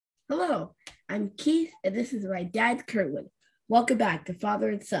Hello, I'm Keith, and this is my dad, Kerwin. Welcome back to Father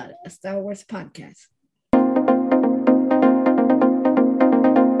and Son, a Star Wars podcast.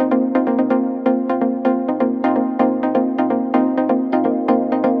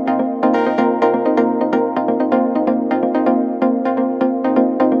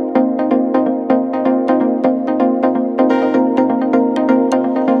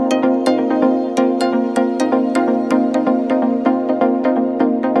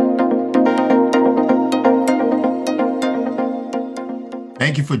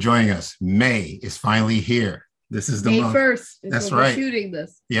 Thank you for joining us. May is finally here. This is the May month. 1st. That's right. We're shooting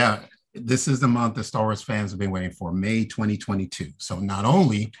this. Yeah, this is the month that Star Wars fans have been waiting for, May 2022. So not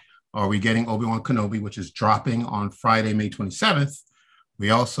only are we getting Obi-Wan Kenobi, which is dropping on Friday, May 27th,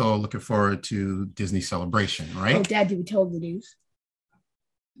 we also are looking forward to Disney Celebration, right? Oh, Dad, did we tell the news?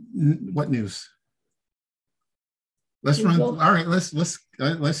 What news? Let's run. All right, let's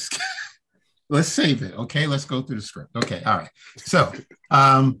let's save it. Okay, let's go through the script. Okay, all right. So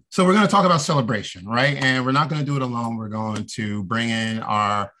we're going to talk about Celebration, right? And we're not going to do it alone. We're going to bring in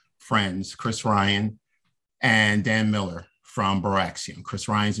our friends, Chris Ryan and Dan Miller from Baraxium. Chris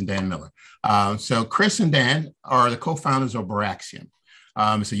Ryan and Dan Miller. So Chris and Dan are the co-founders of Baraxium.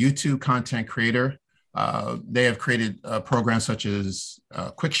 It's a YouTube content creator. They have created programs such as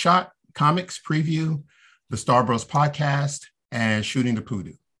Quick Shot, Comics Preview, the Star Bros Podcast, and Shooting the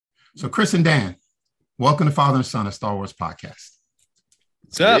Poodoo. So Chris and Dan, welcome to Father and Son, a Star Wars podcast.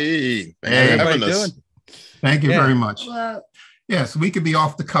 What's up? Hey, doing? Thank you very much. Well, Yes, we could be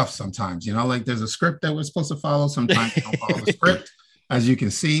off the cuff sometimes, like there's a script that we're supposed to follow. Sometimes we don't follow the script, as you can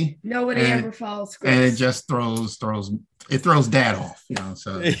see. Nobody ever follows scripts. And it just throws dad off,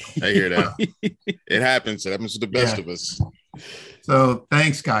 so. I hear that. It happens. It happens to the best of us. So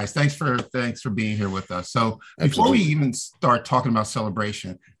thanks, guys. Thanks for being here with us. So before we even start talking about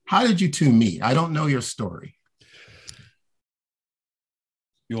Celebration, how did you two meet? I don't know your story.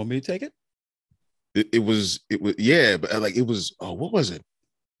 You want me to take it? It was yeah, but it was what was it?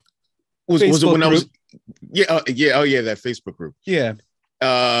 Was it when group? I was that Facebook group. Yeah.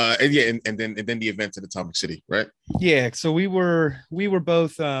 And then the event at Atomic City, right? Yeah. So we were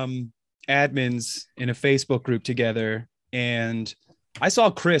both admins in a Facebook group together, and I saw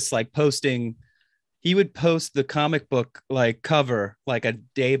Chris posting. He would post the comic book cover a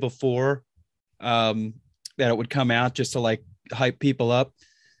day before that it would come out, just to hype people up.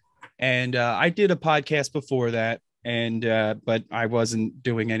 And I did a podcast before that, and but I wasn't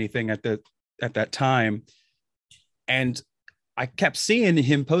doing anything at that time. And I kept seeing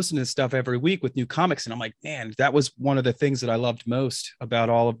him posting this stuff every week with new comics. And I'm like, man, that was one of the things that I loved most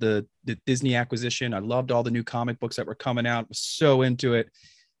about all of the Disney acquisition. I loved all the new comic books that were coming out. I was so into it.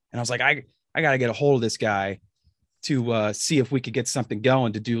 And I was like, I got to get a hold of this guy to see if we could get something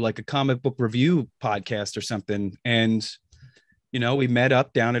going, to do a comic book review podcast or something. And, we met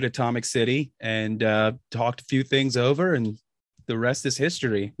up down at Atomic City and talked a few things over, and the rest is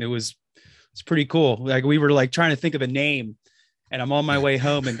history. It's pretty cool. We were trying to think of a name, and I'm on my way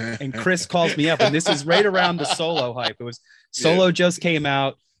home, and Chris calls me up, and this is right around the Solo hype. It was Solo just came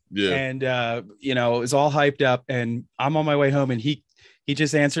out, and it was all hyped up, and I'm on my way home, and he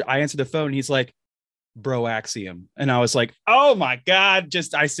just answered. I answered the phone, and he's like, Broaxium. And I was like, oh my God,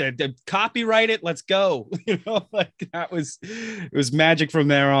 I said, copyright it. Let's go. It was magic from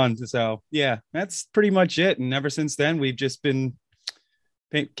there on. So yeah, that's pretty much it. And ever since then, we've just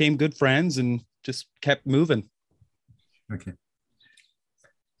became good friends and just kept moving. Okay.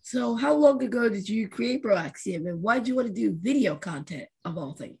 So how long ago did you create Broaxium, and why did you want to do video content of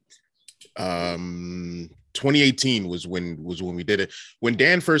all things? 2018 was when we did it. When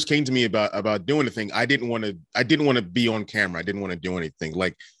Dan first came to me about doing the thing, I didn't want to be on camera. I didn't want to do anything.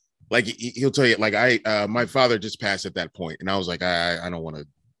 He'll tell you, my father just passed at that point, and I was like, I don't want to.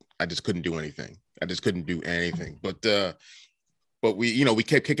 I just couldn't do anything. I just couldn't do anything. But we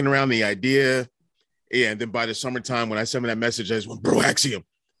kept kicking around the idea. Yeah, and then by the summertime, when I sent him that message, I just went, Broaxium.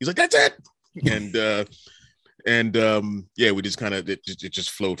 He's like, that's it. And we just kind of it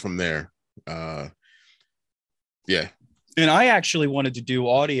just flowed from there. Yeah. And I actually wanted to do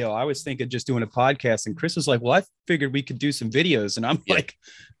audio. I was thinking just doing a podcast, and Chris was like, well, I figured we could do some videos. And I'm like,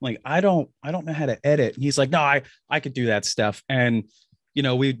 I don't know how to edit. And he's like, no, I could do that stuff. And,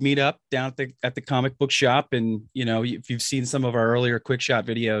 we'd meet up down at the comic book shop. And, if you've seen some of our earlier Quick Shot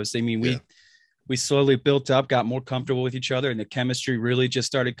videos, we slowly built up, got more comfortable with each other, and the chemistry really just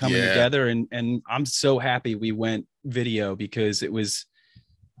started coming together. And I'm so happy we went video, because it was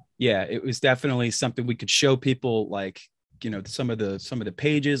definitely something we could show people, some of the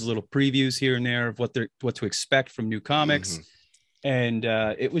pages, little previews here and there of what to expect from new comics. And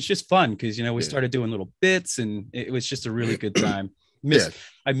it was just fun because, you know, we started doing little bits and it was just a really good time.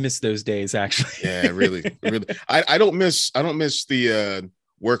 I miss those days, actually. Yeah, really. I don't miss the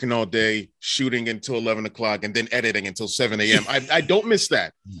working all day, shooting until 11 o'clock, and then editing until 7 a.m. I don't miss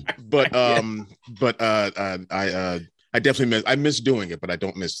that. But I definitely miss doing it, but I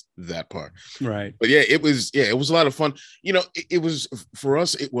don't miss that part. Right. But it was a lot of fun. You know, it was for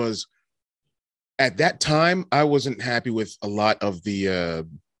us, it was at that time, I wasn't happy with a lot of the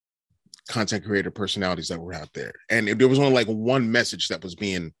content creator personalities that were out there. And there was only like one message that was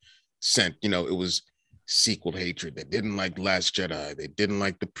being sent. You know, it was sequel hatred. They didn't like Last Jedi. They didn't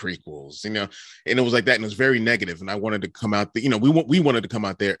like the prequels, you know, and it was like that. And it was very negative. And I wanted to come out there, you know, we wanted to come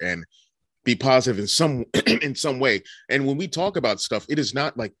out there and be positive in some way. And when we talk about stuff, it is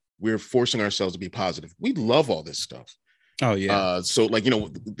not like we're forcing ourselves to be positive. We love all this stuff. Oh yeah. So like, you know,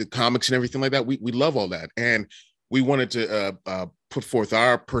 the comics and everything like that, we love all that. And we wanted to put forth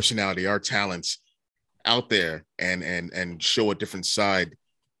our personality, our talents out there and show a different side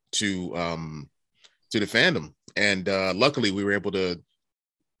to the fandom. And luckily we were able to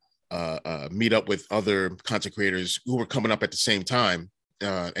meet up with other content creators who were coming up at the same time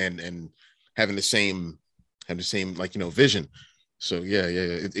and having the same like, you know, vision. So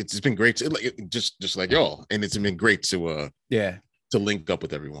it's been great to, just like y'all, and it's been great to link up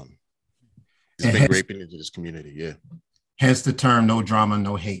with everyone. It's been great being into this community. Yeah. Hence the term no drama,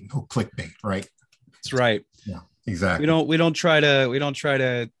 no hate, no clickbait, right? That's right. Yeah, exactly. We don't try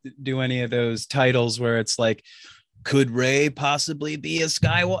to do any of those titles where it's like, could Rey possibly be a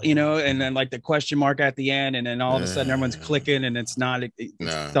Skywalker, you know, and then like the question mark at the end, and then all of a sudden everyone's clicking, and it's not, it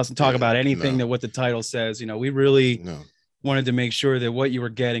doesn't talk about anything that what the title says. You know, we really wanted to make sure that what you were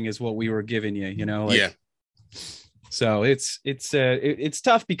getting is what we were giving you, you know. Like, so it's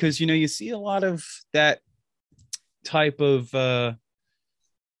tough because, you know, you see a lot of that type of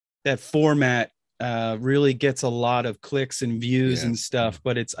that format really gets a lot of clicks and views and stuff,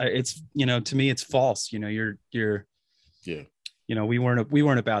 but it's you know, to me it's false. You know, you're you know, we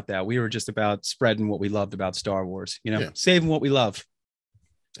weren't about that. We were just about spreading what we loved about Star Wars, you know, saving what we love.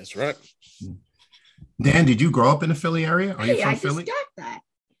 That's right. Dan, did you grow up in the Philly area? Are you from Philly? Just got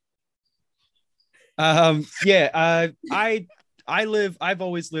that. I've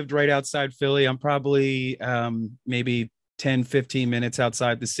always lived right outside Philly. I'm probably maybe 10, 15 minutes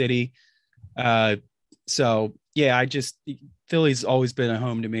outside the city. So yeah, Philly's always been a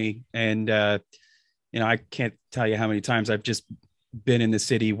home to me. And, you know, I can't tell you how many times I've just been in the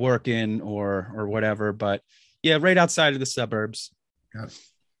city working or whatever, but yeah, right outside of the suburbs. Got it.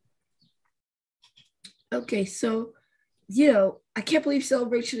 Okay, so, you know, I can't believe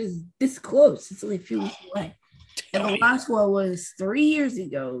Celebration is this close. It's only a few weeks away. And the last one was 3 years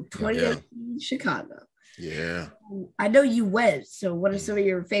ago, 2018 Chicago. Yeah. I know you went. So what are some of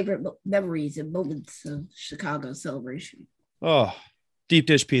your favorite memories and moments of Chicago Celebration? Oh, deep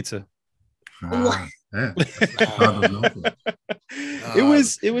dish pizza. Yeah.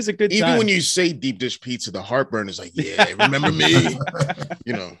 It was a good time. Even when you say deep dish pizza, the heartburn is like, yeah, remember me?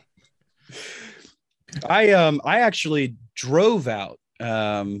 You know. I actually drove out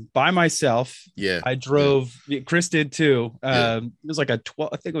by myself. Yeah. I drove, Chris did too. It was like I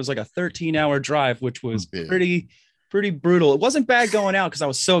think it was like a 13-hour drive, which was pretty brutal. It wasn't bad going out because I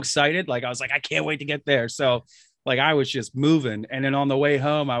was so excited. Like I was like, I can't wait to get there. So like I was just moving. And then on the way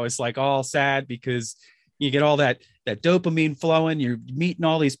home, I was like all sad because you get all that dopamine flowing. You're meeting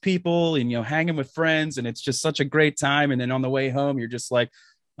all these people and, you know, hanging with friends, and it's just such a great time. And then on the way home, you're just like,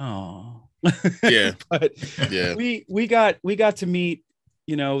 oh, yeah. But we got to meet,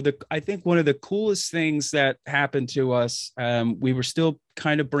 you know, I think one of the coolest things that happened to us, we were still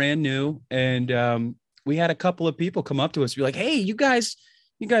kind of brand new, and we had a couple of people come up to us, be like, hey, you guys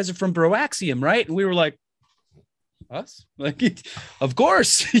are from Broaxium, right? And we were like, us? Like, of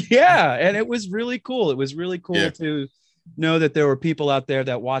course. Yeah. And it was really cool. It was really cool to know that there were people out there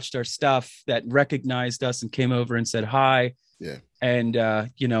that watched our stuff, that recognized us and came over and said hi. Yeah. And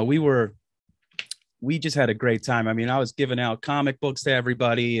you know, we just had a great time. I mean, I was giving out comic books to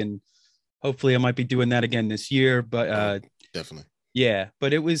everybody, and hopefully I might be doing that again this year, but definitely. Yeah,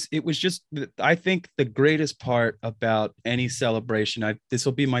 but it was just, I think the greatest part about any celebration, this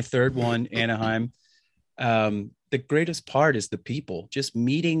will be my third one, Anaheim. The greatest part is the people, just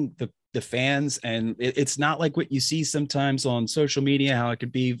meeting the fans. And it's not like what you see sometimes on social media, how it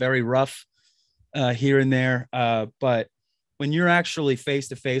could be very rough here and there. But when you're actually face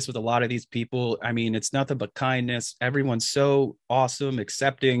to face with a lot of these people, I mean, it's nothing but kindness. Everyone's so awesome,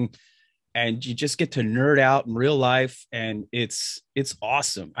 accepting, and you just get to nerd out in real life. And it's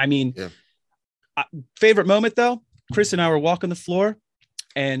awesome. I mean, favorite moment though, Chris and I were walking the floor,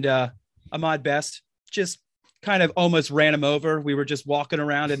 and Ahmad Best just kind of almost ran him over. We were just walking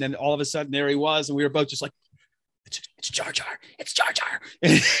around, and then all of a sudden there he was, and we were both just like, it's Jar Jar, it's Jar Jar.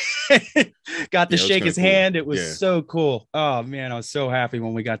 Got to shake his hand. It was so cool. Oh man, I was so happy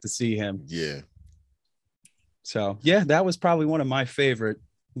when we got to see him. Yeah. So yeah, that was probably one of my favorite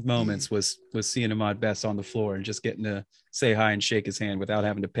moments was seeing Ahmad Best on the floor and just getting to say hi and shake his hand without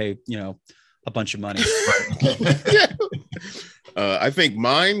having to pay, a bunch of money. I think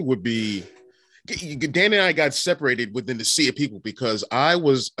mine would be Dan and I got separated within the sea of people because I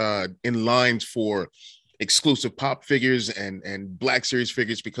was in lines for exclusive pop figures and Black Series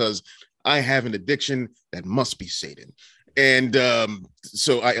figures because I have an addiction that must be Satan. And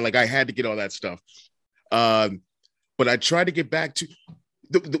so I had to get all that stuff. But I tried to get back to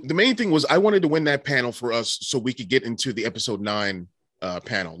the main thing was I wanted to win that panel for us so we could get into the episode 9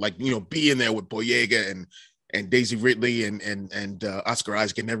 panel, be in there with Boyega and Daisy Ridley and Oscar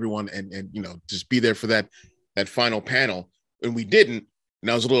Isaac and everyone and just be there for that final panel. And we didn't, and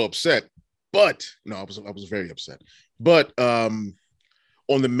I was a little upset. But no, I was very upset. But on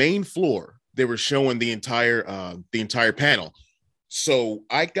the main floor, they were showing the entire panel. So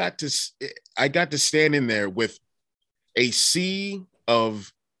I got to stand in there with a sea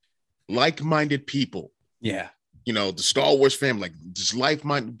of like-minded people. Yeah. The Star Wars family, like just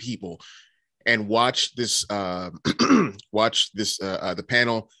like-minded people, and watch this the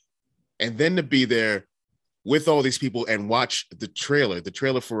panel, and then to be there with all these people and watch the trailer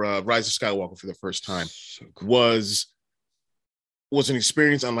for Rise of Skywalker for the first time was an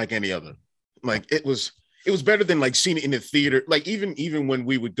experience unlike any other. Like it was better than like seeing it in the theater. Like even when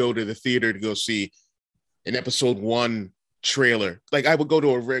we would go to the theater to go see an episode 1 trailer, like I would go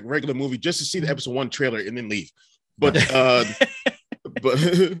to a regular movie just to see the episode 1 trailer and then leave. But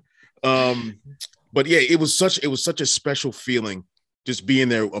but yeah, it was such a special feeling just being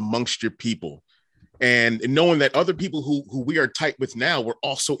there amongst your people. And knowing that other people who we are tight with now were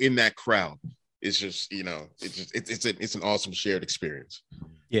also in that crowd, it's just, it's an awesome shared experience.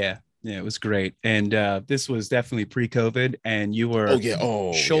 Yeah, it was great. And this was definitely pre-COVID, and you were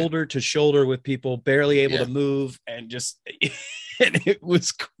shoulder to shoulder with people, barely able to move, and just and it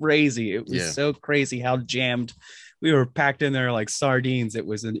was crazy. It was so crazy how jammed we were, packed in there like sardines. It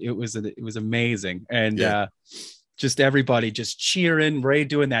was amazing, and just everybody just cheering, Ray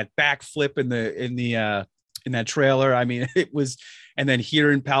doing that backflip in that trailer. I mean, it was, and then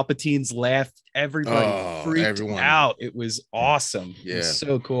hearing Palpatine's laugh, everybody freaked out. It was awesome. Yeah. It was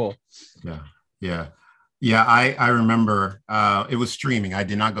so cool. Yeah. I remember it was streaming. I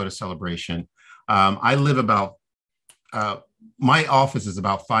did not go to Celebration. I live about, my office is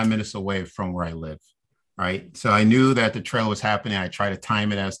about 5 minutes away from where I live. Right. So I knew that the trailer was happening. I tried to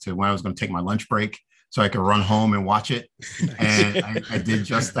time it as to when I was going to take my lunch break so I could run home and watch it. And I did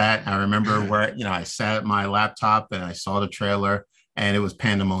just that. I remember where, I sat at my laptop and I saw the trailer, and it was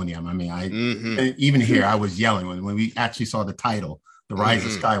pandemonium. I mean, even here, I was yelling when we actually saw the title, The Rise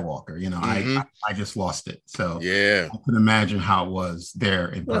of Skywalker. I just lost it. So I can imagine how it was there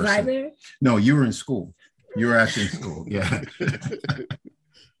in person. Was I there? No, you were in school. You were actually in school. Yeah.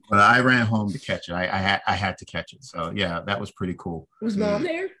 But I ran home to catch it. I had to catch it. So yeah, that was pretty cool. Was Mom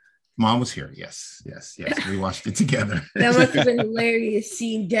there? Mom was here. Yes. We watched it together. That must have been hilarious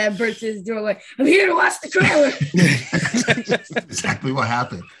seeing Dad burst his door like, I'm here to watch the trailer. That's exactly what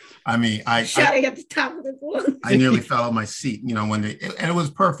happened. I mean, shouting at the top of the floor. I nearly fell out my seat, when and it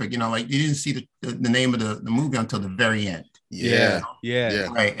was perfect. Like you didn't see the name of the movie until the very end. Yeah.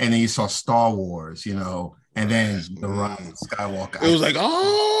 Right. And then you saw Star Wars, and then the Rise of Skywalker. It was like,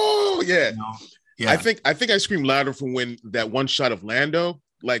 yeah. I think I screamed louder from when that one shot of Lando.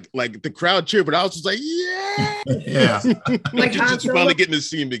 Like the crowd cheered, but I was just like, yeah. Like just finally getting to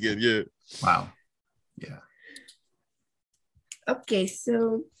see him again. Yeah. Wow. Yeah. Okay,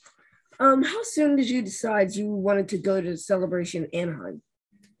 so how soon did you decide you wanted to go to Celebration Anaheim?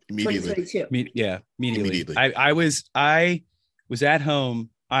 Immediately. Immediately. I was at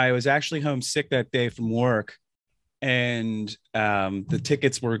home. I was actually homesick that day from work, and the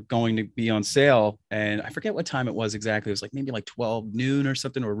tickets were going to be on sale, and I forget what time it was exactly. It was like maybe like 12 noon or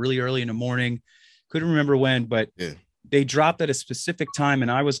something, or really early in the morning. Couldn't remember when, but they dropped at a specific time,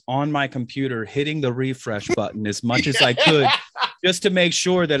 and I was on my computer hitting the refresh button as much as I could just to make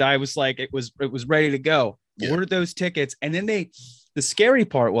sure that I was like, it was ready to go. Ordered those tickets, and then the scary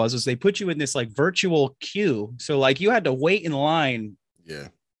part was they put you in this like virtual queue. So like you had to wait in line. Yeah.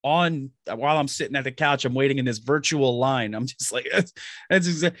 While I'm sitting at the couch, I'm waiting in this virtual line. I'm just like,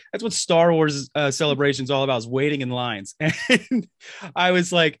 that's what Star Wars Celebration is all about, is waiting in lines. And I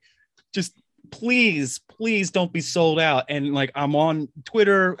was like, just please don't be sold out. And like, I'm on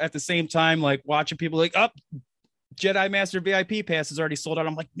Twitter at the same time, like watching people like, up. Jedi Master VIP pass is already sold out.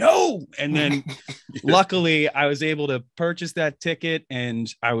 I'm like, no. And then luckily I was able to purchase that ticket and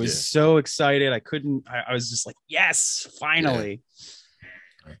I was so excited. I was just like, yes, finally.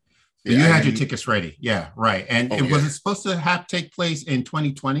 Yeah. You had your tickets ready. Yeah. Right. And was it supposed to take place in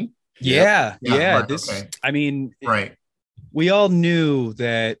 2020? Yeah. Right, I mean, right. We all knew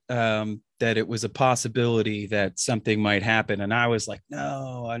that, that it was a possibility that something might happen. And I was like,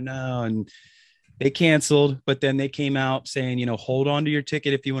 no. And they canceled, but then they came out saying, hold on to your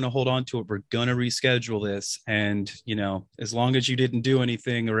ticket if you want to hold on to it. We're going to reschedule this. And, as long as you didn't do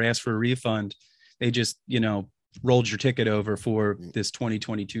anything or ask for a refund, they just, rolled your ticket over for this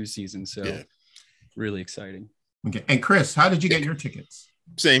 2022 season. So really exciting. Okay. And Chris, how did you get your tickets?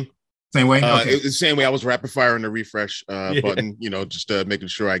 Same way? Okay. It was the same way. I was rapid firing the refresh button, just making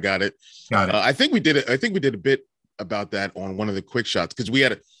sure I got it. I think we did it. I think we did a bit about that on one of the quick shots because I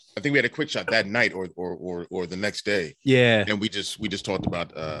think we had a quick shot that night or the next day. Yeah. And we just talked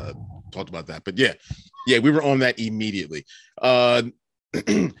about that. But yeah, we were on that immediately.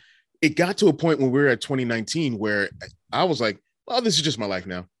 It got to a point when we were at 2019 where I was like, well, this is just my life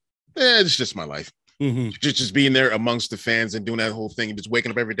now. It's just my life. Mm-hmm. Just being there amongst the fans and doing that whole thing and just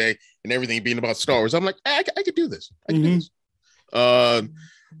waking up every day and everything being about Star Wars. I'm like, I could do this. I can do this.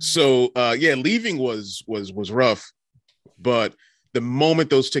 So leaving was rough, but the moment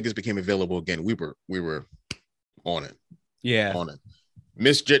those tickets became available again, we were on it. Yeah. On it. We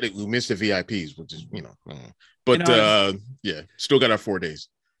missed the VIPs, which is, but still got our 4 days.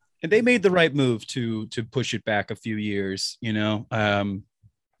 And they made the right move to push it back a few years, It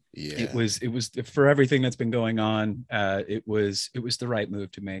was for everything that's been going on. It was the right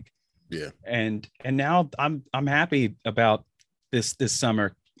move to make. Yeah. And now I'm happy about this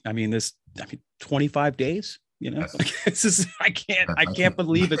summer. 25 days, this is, I can't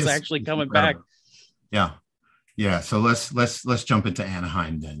believe it's actually coming back. Yeah. So let's jump into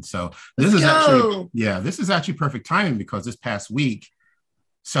Anaheim then. So this is actually perfect timing because this past week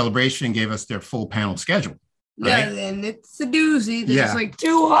Celebration gave us their full panel schedule. Right? Yeah, and it's a doozy. There's like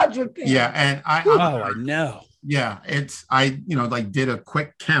 200 panels. Yeah, and I know. Yeah, I did a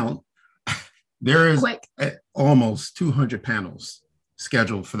quick count. There is almost 200 panels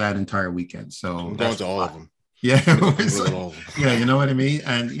scheduled for that entire weekend. So I'm going to all of them. Yeah, yeah, you know what I mean?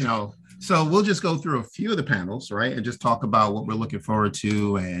 And so we'll just go through a few of the panels, right? And just talk about what we're looking forward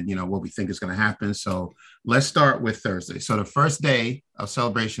to and what we think is going to happen. So let's start with Thursday. So the first day of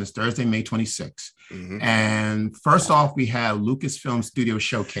Celebration is Thursday, May 26th. Mm-hmm. And first off, we have Lucasfilm Studio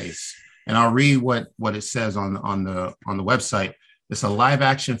Showcase. And I'll read what it says on the website. It's a live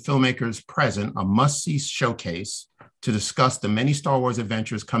action filmmakers present, a must-see showcase to discuss the many Star Wars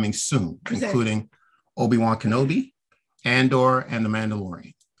adventures coming soon, including Obi-Wan Kenobi, Andor, and The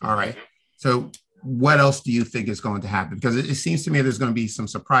Mandalorian. All right. So what else do you think is going to happen? Because it seems to me there's going to be some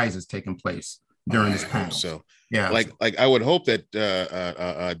surprises taking place during this panel. So yeah, like I would hope that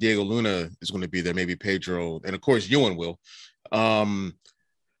Diego Luna is going to be there, maybe Pedro, and of course Ewan will.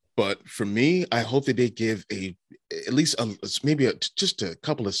 But for me, I hope that they give at least just a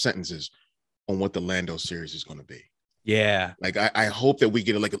couple of sentences on what the Lando series is going to be. Yeah, like I hope that we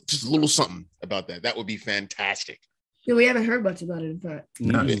get just a little something about that. That would be fantastic. Yeah, we haven't heard much about it, in fact.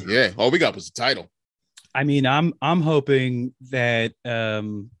 Yeah, all we got was the title. I'm hoping that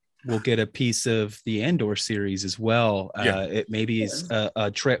we'll get a piece of the Andor series as well. It maybe is a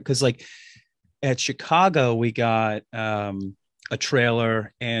trip because like at Chicago we got a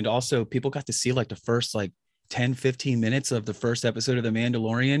trailer and also people got to see like the first 10-15 minutes of the first episode of The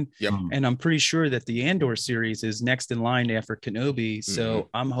Mandalorian. Yep. And I'm pretty sure that the Andor series is next in line after Kenobi. So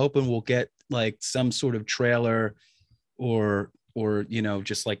I'm hoping we'll get like some sort of trailer or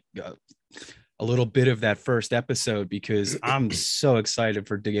just like a little bit of that first episode because I'm so excited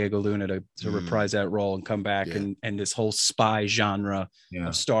for Diego Luna to reprise that role and come back and this whole spy genre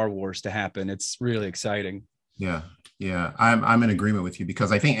of Star Wars to happen. It's really exciting. Yeah. I'm in agreement with you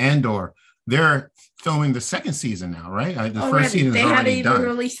because I think Andor, they're filming the second season now, right? The first season is already done. They hadn't even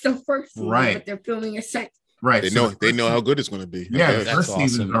released the first season, right? But they're filming a second. Right. They know how good it's going to be. Yeah, the first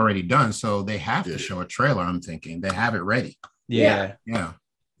season is already done, so they have to show a trailer. I'm thinking they have it ready. Yeah.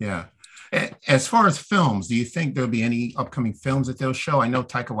 As far as films, do you think there'll be any upcoming films that they'll show? I know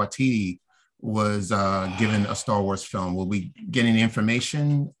Taika Waititi was given a Star Wars film. Will we get any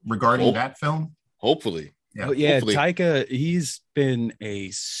information regarding that film? Hopefully. Yeah. Oh yeah, Hopefully. Taika, he's been a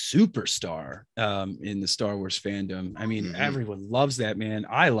superstar in the Star Wars fandom. I mean, everyone loves that man.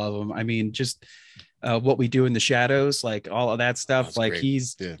 I love him. I mean, just what we do in the shadows, like all of that stuff. That's Like great.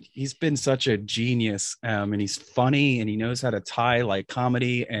 he's been such a genius, and he's funny, and he knows how to tie like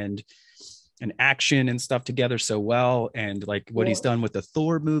comedy and action and stuff together so well. And like what he's done with the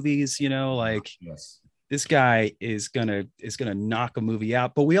Thor movies, you know, like Yes. this guy is gonna knock a movie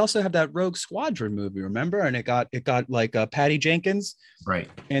out. But we also have that Rogue Squadron movie, remember? And it got like Patty Jenkins, Right.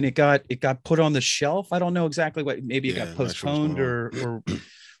 and it got put on the shelf. I don't know exactly what. Maybe it Yeah, got I'm not sure what's postponed going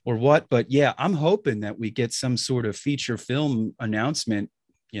or what. But yeah, I'm hoping that we get some sort of feature film announcement.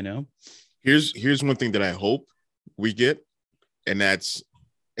 You know, Here's one thing that I hope we get, and that's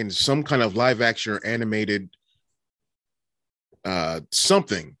in some kind of live action or animated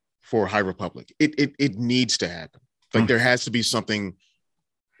something for High Republic. It needs to happen. Like there has to be something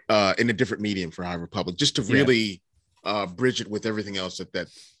in a different medium for High Republic, just to really bridge it with everything else that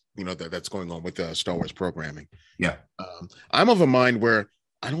you know that's going on with Star Wars programming. Yeah. I'm of a mind where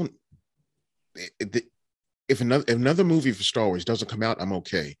I don't. If another movie for Star Wars doesn't come out, I'm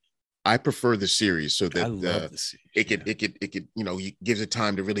okay. I prefer the series so that I love the series, it could you know, gives it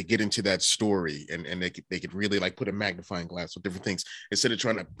time to really get into that story, and they could really like put a magnifying glass with different things instead of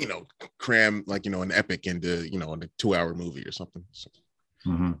trying to, you know, cram like, you know, an epic into, you know, in a 2-hour movie or something. So.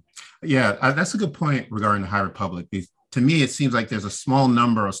 Yeah, that's a good point regarding the High Republic. To me, it seems like there's a small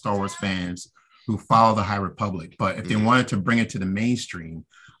number of Star Wars fans who follow the High Republic, but if they wanted to bring it to the mainstream,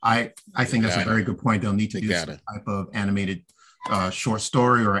 I think that's a very good point. They'll need to do some type of animated short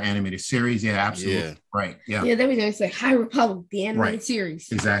story or animated series. Yeah, absolutely. Yeah. Right. Yeah. Yeah, that'd be nice. Like High Republic, the animated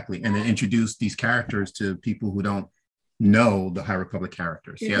series. Exactly. And then introduce these characters to people who don't know the High Republic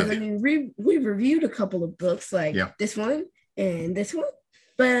characters. Yeah. I mean, we reviewed a couple of books, like this one and this one.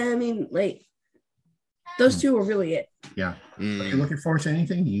 But I mean, like, those two are really it. Yeah. Are you looking forward to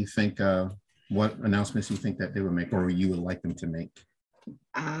anything? Do you think what announcements you think that they would make, or you would like them to make?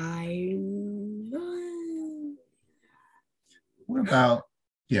 What about,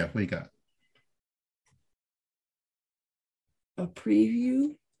 what do you got? A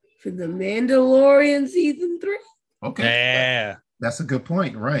preview for The Mandalorian season 3. Okay. Yeah. That's a good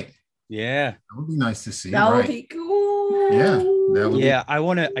point. Right. Yeah. That would be nice to see. That would be cool. Yeah. That would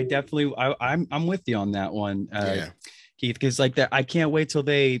I'm with you on that one, Keith, because like that, I can't wait till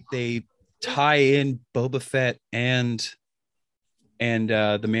they tie in Boba Fett and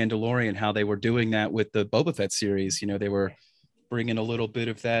the Mandalorian, how they were doing that with the Boba Fett series. You know, they were bringing a little bit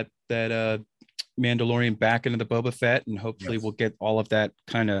of that Mandalorian back into the Boba Fett, and hopefully we'll get all of that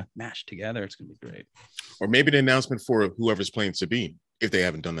kind of mashed together. It's gonna be great. Or maybe the announcement for whoever's playing Sabine, if they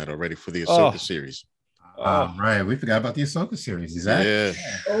haven't done that already, for the Ahsoka series. Right, we forgot about the Ahsoka series. Is that? Yeah.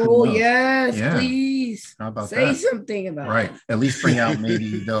 Oh yes, please. How about say that? something about it. Right. At least bring out,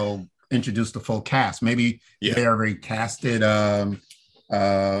 maybe they'll introduce the full cast. Maybe they already casted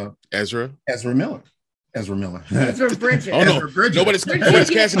Ezra Miller. Ezra Bridger. Oh no, nobody's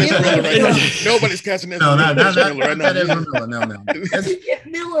casting Ezra Miller right now. Nobody's casting Ezra Miller right now. Ezra Miller. No. Get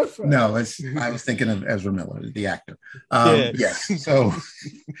Miller from? No, I was thinking of Ezra Miller, the actor. Yes. So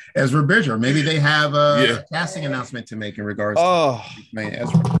Ezra Bridger. Maybe they have a casting announcement to make in regards to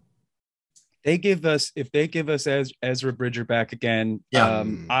Ezra. If they give us Ezra Bridger back again,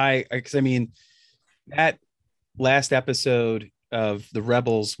 I mean, that last episode of the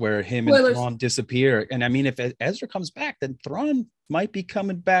Rebels where him and Thrawn disappear, and I mean, if Ezra comes back, then Thrawn might be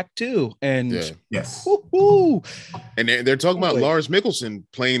coming back too. And and they're talking about Lars Mikkelsen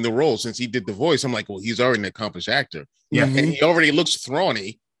playing the role since he did the voice. I'm like, well, he's already an accomplished actor. Yeah, and he already looks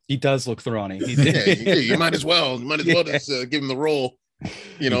Thrawny. He does look Thrawny. You might as well just give him the role.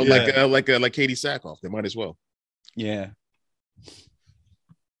 You know, like Katie Sackhoff. They might as well. Yeah.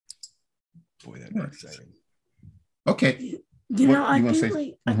 Boy, that'd be exciting. Okay. You know, I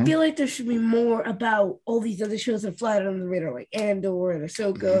feel like there should be more about all these other shows that fly under the radar, like Andor and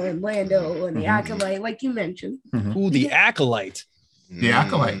Ahsoka and Lando and the Acolyte, like you mentioned. Ooh, the Acolyte. The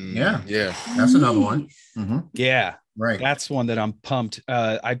Acolyte, yeah. That's another one. Yeah, right. That's one that I'm pumped.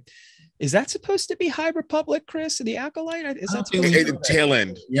 Is that supposed to be High Republic, Chris? The Acolyte? Is that tail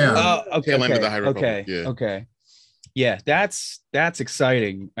end? Yeah. Okay. Tail end of the High Republic. Okay. Yeah, that's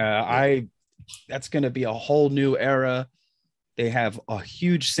exciting. That's going to be a whole new era. They have a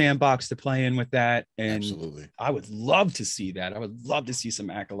huge sandbox to play in with that. And absolutely, I would love to see that. I would love to see some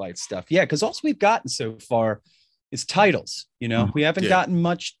Acolyte stuff. Yeah, because all we've gotten so far is titles. You know, we haven't gotten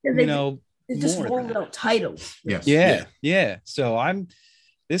much, they just rolled out titles. Yes. Yeah. So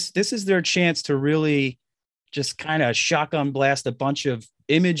this is their chance to really just kind of shotgun blast a bunch of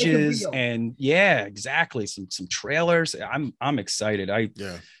images real. and yeah, exactly. Some trailers. I'm excited.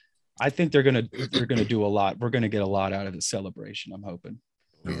 I think they're gonna do a lot. We're gonna get a lot out of the celebration. I'm hoping.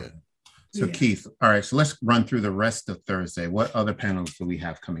 Yeah. So Yeah. Keith, all right. So let's run through the rest of Thursday. What other panels do we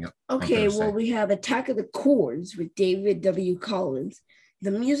have coming up? on Okay, Thursday? well, we have Attack of the Chords with David W. Collins,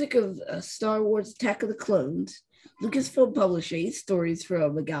 the music of Star Wars Attack of the Clones, Lucasfilm Publishing, stories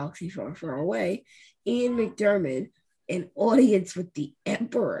from a galaxy far, far away, Ian McDermott, an audience with the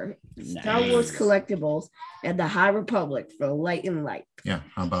Emperor, Star Wars collectibles, and the High Republic for Light and Light. Yeah,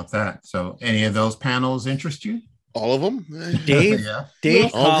 how about that? So any of those panels interest you? All of them. Dave Yeah.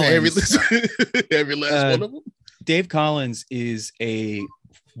 Dave All, every, Collins. every last one of them. Dave Collins is a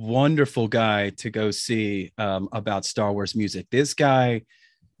wonderful guy to go see about Star Wars music. This guy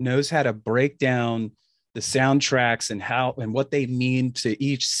knows how to break down the soundtracks and how and what they mean to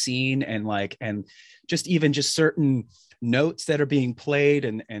each scene and just certain notes that are being played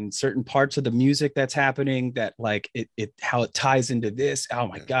and certain parts of the music that's happening that like it how it ties into this. Oh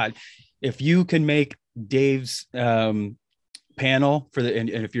my God. If you can make Dave's panel for and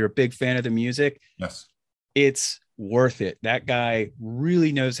if you're a big fan of the music, Yes. it's worth it. That guy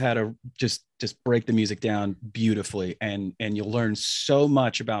really knows how to just break the music down beautifully, and you'll learn so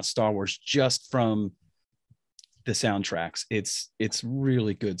much about Star Wars just from the soundtracks. It's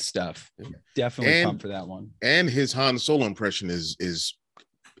really good stuff. Definitely pumped for that one. And his Han Solo impression is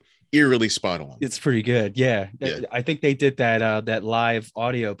eerily spot on. It's pretty good. Yeah. Yeah. I think they did that live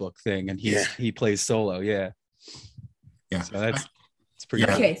audiobook thing, and he plays Solo. Yeah. Yeah. So it's pretty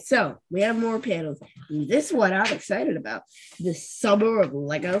Yeah. good. Okay, so we have more panels. This one I'm excited about. The Summer of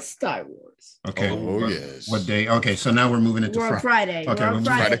Lego Star Wars. Okay. Oh, yes. What day? Okay, so now we're moving into We're on Friday. Friday. Okay, We're on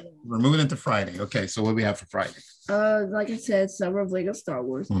we're Friday. We're moving into Friday. Okay, so what do we have for Friday? Like I said, Summer of Lego Star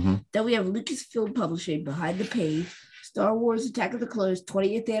Wars. Mhm. Then we have Lucasfilm Publishing Behind the Page, Star Wars Attack of the Clones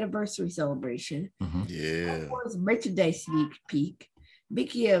 20th Anniversary Celebration, Mhm. Yeah. Star Wars Merchandise Sneak Peek,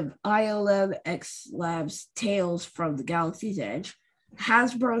 Mickey of ILM X Labs Tales from the Galaxy's Edge,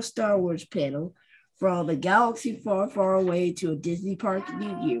 Hasbro Star Wars panel, From a Galaxy Far, Far Away to a Disney Park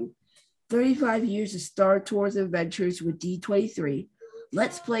Near You, 35 Years of Star Tours Adventures with D23,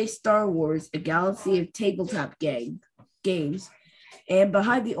 Let's Play Star Wars, a Galaxy of Tabletop Games, and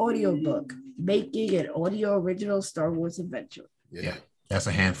Behind the Audiobook, Making an Audio Original Star Wars Adventure. Yeah. That's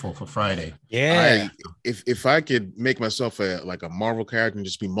a handful for Friday. Yeah. If I could make myself a Marvel character and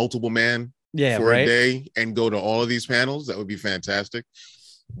just be multiple man Yeah. for Right. a day and go to all of these panels, that would be fantastic.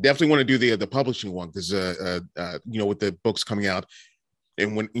 Definitely want to do the publishing one because with the books coming out,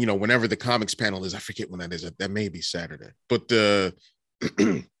 and whenever the comics panel is, I forget when that is. That may be Saturday, but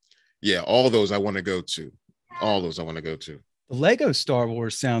yeah, all those I want to go to. All those I want to go to. The Lego Star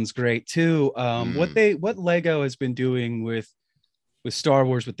Wars sounds great too. What Lego has been doing with Star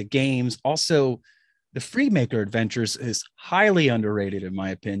Wars with the games, also the Freemaker Adventures is highly underrated in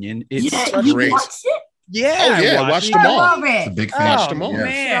my opinion. It's Yeah, such you great. watched it? yeah, Oh, yeah, I watched them I all. love It's a it. big Oh, fan. Watched them all.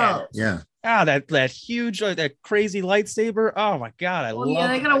 man. Yeah. That huge that crazy lightsaber. Oh my God, I Oh, love yeah,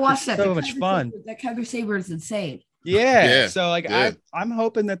 they're it. gonna watch It's that. so The much Kyber fun. Saber- That Kyber Saber is insane. Yeah. Yeah, So like yeah. I'm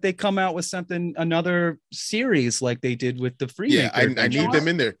hoping that they come out with another series like they did with the Freemaker. Yeah, I Adventures. need them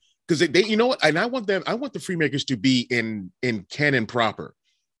in there because they you know what, and I want the Freemakers to be in canon proper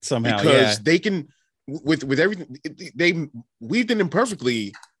somehow. because Yeah. they can with everything they weaved it in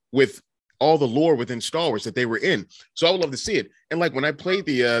perfectly with all the lore within Star Wars that they were in. So I would love to see it. And like when I played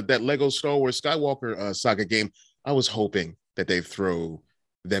the that Lego Star Wars Skywalker saga game, I was hoping that they'd throw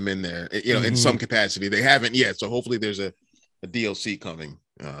them in there, in some capacity. They haven't yet, so hopefully there's a DLC coming.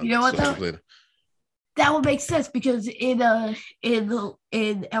 You know what, so though? hopefully- That would make sense because in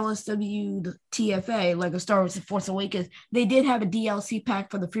LSW TFA, like a Star Wars: The Force Awakens, they did have a DLC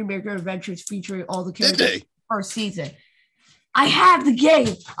pack for the Freemaker Adventures featuring all the Did characters they? first season. I have the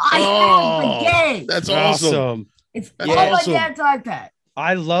game. I have the game. That's awesome. It's That's on my awesome. dad's iPad.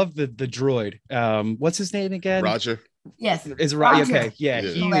 I love the droid. What's his name again? Roger. Yes. Is right. Roger. Okay. Yeah.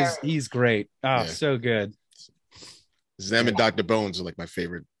 Yeah. He's great. Oh, Yeah. so good. Them and Dr. Bones are like my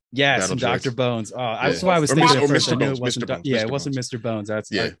favorite. Yes, Battle and Dr. droids. Bones. Oh, Yeah. that's why I was Or thinking Mr. at first. Mr. I knew Bones, it wasn't. Mr. Bones, Yeah, Mr. it wasn't Bones. Mr. Bones.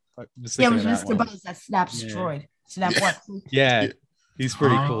 That's Yeah. I Yeah, it thinking was of that Mr. one. Bones that snaps Yeah. destroyed. Snap Yeah. what? Yeah, Yeah. he's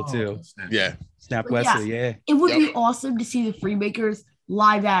pretty cool too. Yeah. Snap But yeah. Wesley. Yeah. It would Yep. be awesome to see the Freemakers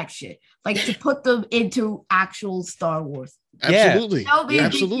live action, like to put them into actual Star Wars. Absolutely. That would be a big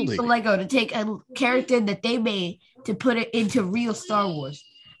Absolutely. piece for Lego to take a character that they made to put it into real Star Wars.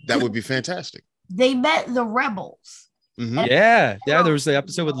 That would be fantastic. They met the rebels. Mhm. Yeah. Yeah. There was the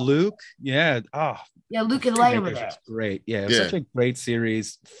episode with Luke. Yeah. Oh, Yeah, Luke and Leia were Freemakers there. was great. Yeah. It was Yeah. such a great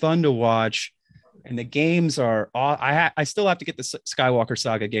series. Fun to watch. and the games are all. I still have to get the Skywalker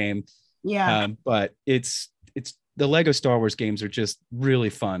Saga game. Yeah. But it's the Lego Star Wars games are just really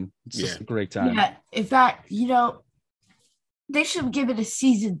fun. It's just a great time. Yeah. In fact, they should give it a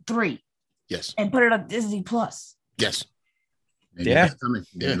season 3. Yes. And put it on Disney Plus. Yes. Maybe that's coming.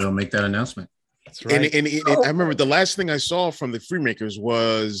 Maybe they'll make that announcement. That's right. And I remember the last thing I saw from the Freemakers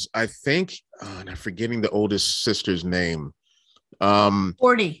was, I think, and I'm forgetting the oldest sister's name.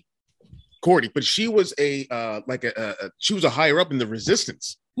 Cordy, but she was she was a higher up in the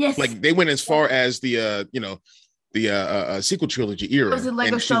Resistance. Yes. Like they went as far as the sequel trilogy era. It was in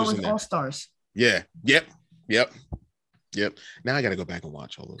Lego Star Wars All Stars. Yeah. Yep. Now I got to go back and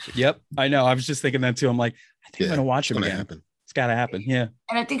watch all those. Yep. I know. I was just thinking that too. I'm like, I think I'm going to watch them again. Happen. It's got to happen. Yeah.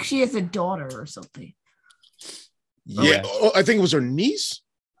 And I think she has a daughter or something. Yeah. Oh, I think it was her niece.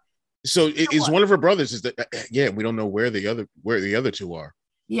 So it is one of her brothers. Is that? Yeah. We don't know where the other two are.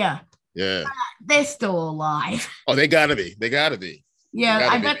 Yeah. Yeah. They're still alive. Oh, they gotta be. Yeah.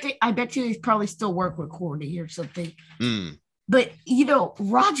 I bet you they probably still work with Cordy or something. Mm. But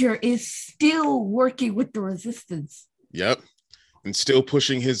Roger is still working with the Resistance. Yep. And still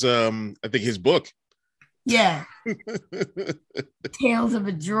pushing his I think his book. Yeah. Tales of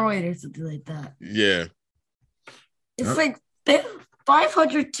a Droid or something like that. Yeah. It's like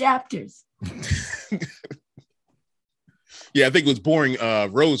 500 chapters. Yeah, I think it was boring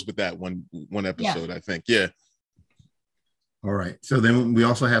Rose with that one episode, I think. Yeah. All right. So then we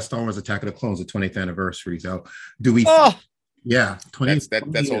also have Star Wars Attack of the Clones, the 20th anniversary. So do we 20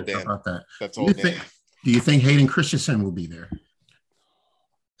 that's all Dan. About that. That's all Dan. Do you think Hayden Christensen will be there?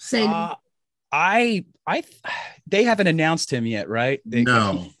 Same. They haven't announced him yet, right?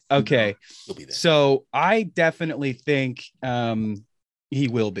 No. Okay. He'll be there. So I definitely think he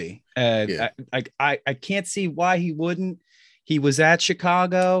will be. I can't see why he wouldn't. He was at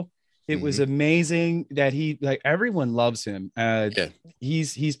Chicago. It was amazing that everyone loves him.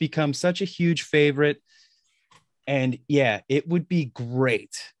 He's become such a huge favorite. And it would be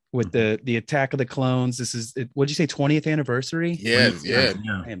great with the Attack of the Clones. This is, what'd you say, 20th anniversary? Yeah.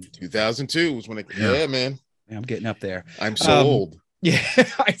 2002 was when it. Yeah, man. I'm getting up there. I'm so old. Yeah,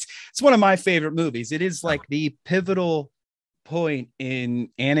 it's one of my favorite movies. It is like the pivotal point in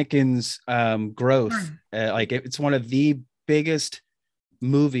Anakin's growth. It's one of the biggest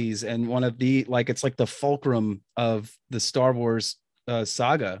movies and one of the it's like the fulcrum of the Star Wars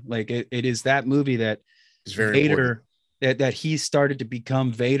saga. Like it is that movie that is very Vader that he started to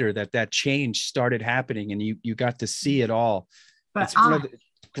become Vader, that change started happening, and you got to see it all. But it's one of the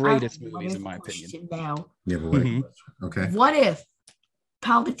greatest movies in my opinion. Now, okay. What if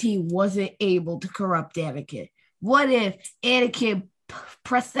Palpatine wasn't able to corrupt Anakin? What if Anakin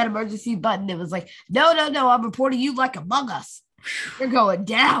pressed that emergency button and was like, no, I'm reporting you like Among Us. You're going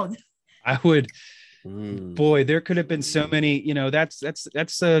down. I would. Boy, there could have been so many.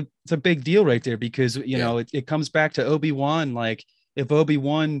 That's a big deal right there, because it comes back to Obi-Wan. Like if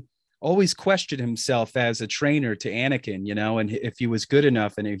Obi-Wan always questioned himself as a trainer to Anakin, and if he was good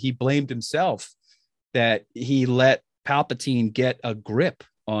enough, and he blamed himself that he let Palpatine get a grip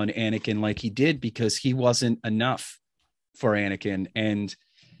on Anakin like he did, because he wasn't enough for Anakin. And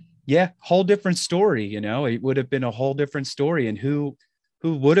whole different story. It would have been a whole different story. And who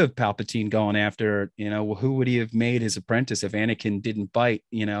would have Palpatine gone after? Who would he have made his apprentice if Anakin didn't bite?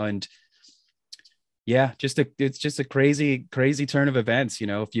 And it's just a crazy turn of events.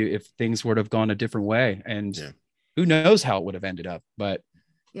 If things would have gone a different way, and who knows how it would have ended up. But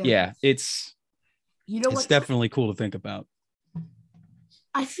it's it's definitely cool to think about.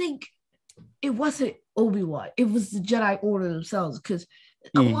 I think it wasn't Obi-Wan. It was the Jedi Order themselves, because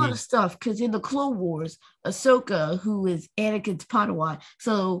a lot of stuff, because in the Clone Wars, Ahsoka, who is Anakin's Padawan,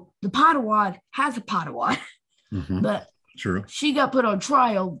 so the Padawan has a Padawan, but true, she got put on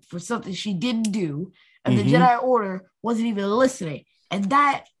trial for something she didn't do, and the Jedi Order wasn't even listening. And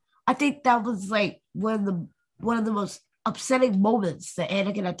that, I think that was like one of the most upsetting moments that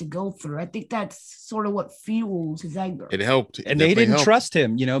Anakin had to go through. I think that's sort of what fuels his anger. It helped. And they didn't trust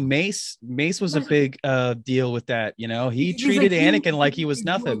him. Mace was a big deal with that. He treated Anakin like he was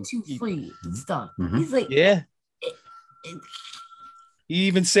nothing. Too free and stuff. He's like, he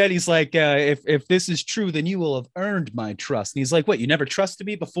even said, he's like, if this is true, then you will have earned my trust. And he's like, what, you never trusted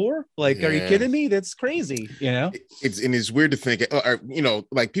me before? Like, are you kidding me? That's crazy. It's weird to think,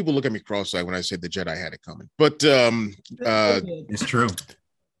 like people look at me cross-eyed when I said the Jedi had it coming, but it's true.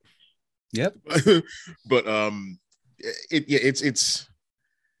 Yep. But it's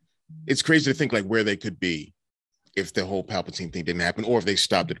crazy to think like where they could be if the whole Palpatine thing didn't happen, or if they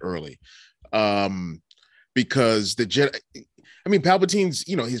stopped it early. Because the Jedi, I mean, Palpatine's,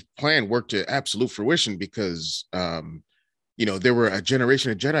 his plan worked to absolute fruition because, there were a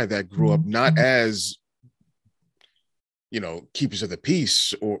generation of Jedi that grew up not as, keepers of the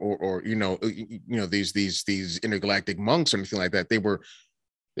peace or these intergalactic monks or anything like that.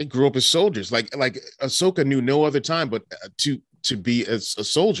 They grew up as soldiers. Like Ahsoka knew no other time but to be a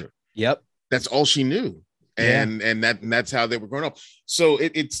soldier. Yep. That's all she knew. And that's how they were growing up. So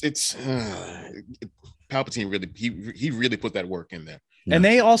it's Palpatine really he really put that work in there. Yeah. And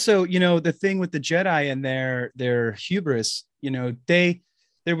they also, the thing with the Jedi and their hubris,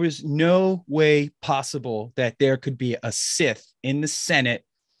 there was no way possible that there could be a Sith in the Senate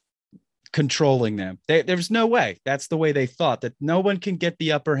controlling them. There was no way. That's the way they thought, that no one can get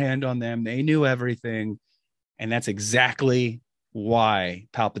the upper hand on them. They knew everything. And that's exactly why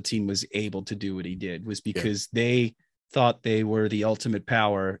Palpatine was able to do what he did, was because they thought they were the ultimate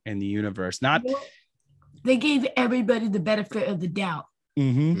power in the universe. They gave everybody the benefit of the doubt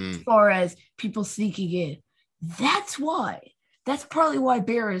as far as people sneaking in. That's probably why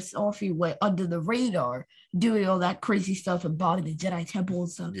Barriss Offee went under the radar doing all that crazy stuff and bombing the Jedi Temple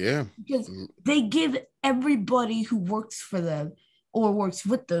and stuff. Yeah. Because they give everybody who works for them or works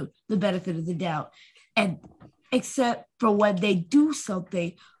with them the benefit of the doubt. And except for when they do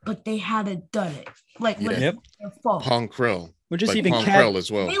something, but they haven't done it. Like when it's their fault. Pong Krell. We're just like even Pong Krell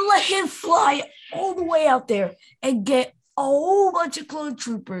as well. They let him fly all the way out there and get a whole bunch of clone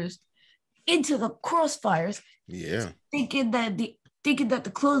troopers into the crossfires. Yeah. Thinking that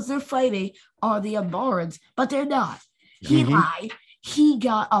the clones they're fighting are the Umbarans, but they're not. He lied. He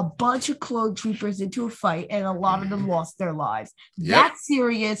got a bunch of clone troopers into a fight, and a lot of them lost their lives. That's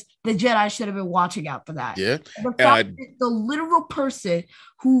serious. The Jedi should have been watching out for that. Yeah. The fact that the literal person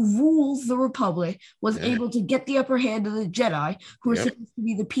who rules the Republic was able to get the upper hand of the Jedi, who are supposed to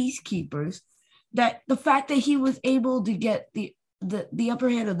be the peacekeepers, that the fact that he was able to get the upper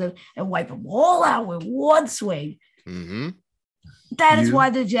hand of them and wipe them all out with one swing. That is why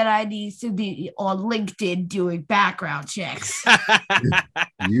the Jedi needs to be on LinkedIn doing background checks.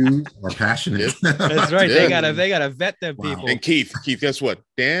 You are passionate. That's right. They gotta vet them people. And Keith, guess what?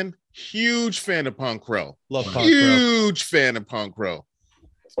 Dan, huge fan of Pong Krell. Love Pong Krell. Huge fan of Pong Krell.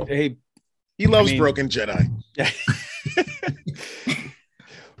 Hey, he loves Broken Jedi.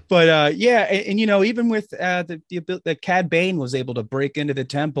 But and even with the Cad Bane was able to break into the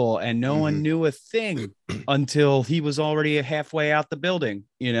temple, and no one knew a thing until he was already halfway out the building.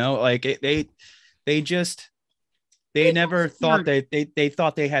 They never thought they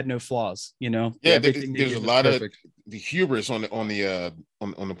thought they had no flaws. There's a lot of the hubris on the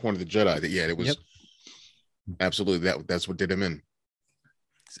point of the Jedi. It was absolutely that's what did him in.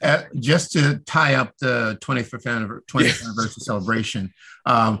 Just to tie up the 20th anniversary celebration,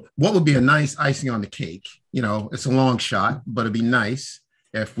 what would be a nice icing on the cake? It's a long shot, but it'd be nice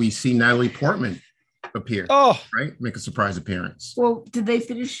if we see Natalie Portman appear. Right? Make a surprise appearance. Well, did they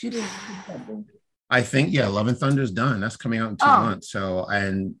finish shooting? I think, Love and Thunder is done. That's coming out in 2 months. So,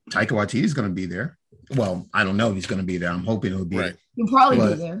 and Taika Waititi is going to be there. Well, I don't know if he's going to be there. I'm hoping he'll be there. He'll probably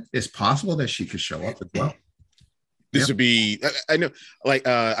be there. It's possible that she could show up as well. This would be, I know,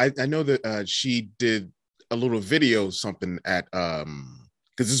 I know that she did a little video something at, because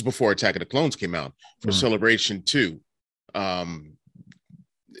this is before Attack of the Clones came out for Celebration 2.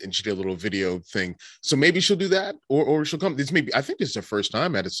 And she did a little video thing. So maybe she'll do that or she'll come. I think this is her first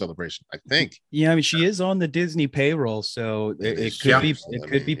time at a celebration, I think. Yeah, I mean, she is on the Disney payroll, so it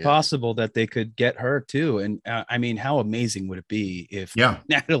could be possible that they could get her too. And I mean, how amazing would it be if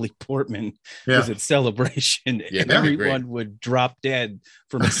Natalie Portman was at Celebration and everyone would drop dead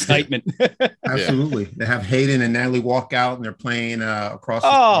from excitement? Absolutely. They have Hayden and Natalie walk out and they're playing across the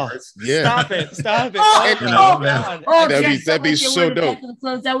bars. Stop it. That'd be so dope.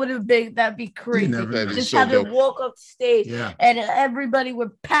 That'd be crazy. Just have them walk up stage and everybody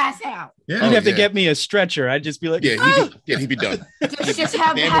would pass out. You'd have to get me a stretcher. I'd just be like, he'd be done. Just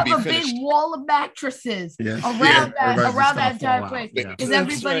have a big wall of mattresses around that entire place. Because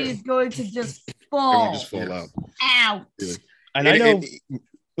everybody is going to just fall. Out. And I know.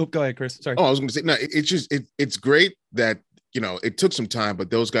 Go ahead, Chris. Sorry. I was going to say, no, it's great that, it took some time,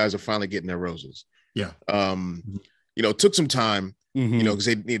 but those guys are finally getting their roses. Yeah. It took some time. Because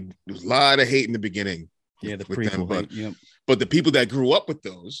there was a lot of hate in the beginning. The with them, but the people that grew up with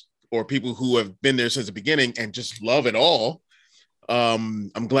those, or people who have been there since the beginning and just love it all, I'm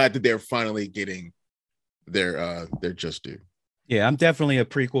glad that they're finally getting their just due. Yeah, I'm definitely a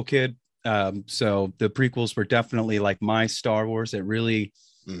prequel kid. So the prequels were definitely like my Star Wars. It really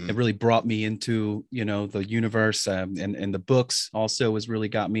brought me into the universe, and the books also has really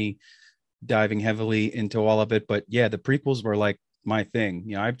got me diving heavily into all of it. But yeah, the prequels were like my thing.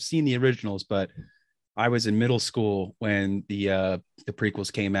 You know, I've seen the originals, but I was in middle school when the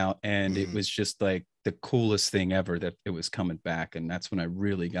prequels came out, and it was just like the coolest thing ever that it was coming back, and that's when I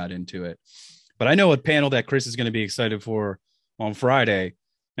really got into it. But I know a panel that Chris is going to be excited for on Friday.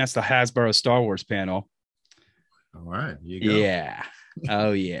 That's the Hasbro Star Wars panel. All right, here you go. Yeah.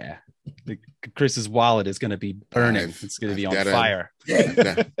 Oh yeah. Chris's wallet is going to be burning. It's going to be on fire.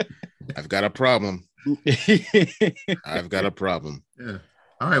 I've got a problem. I've got a problem. Yeah.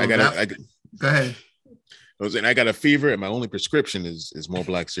 All right. Well, go ahead. I got a fever, and my only prescription is more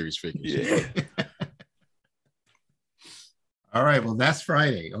Black Series figures. Yeah. All right. Well, that's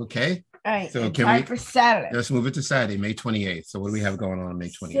Friday. Okay. All right. So for Saturday. Let's move it to Saturday, May 28th. So what do we have going on May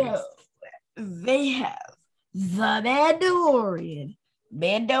 28th? So they have The Mandalorian,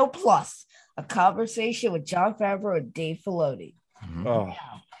 Mando Plus, a conversation with Jon Favreau and Dave Filoni. Mm-hmm. Oh.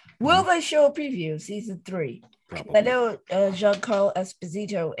 Will they show a preview of season 3? Probably. I know Giancarlo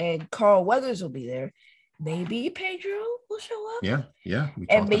Esposito and Carl Weathers will be there. Maybe Pedro will show up. Yeah.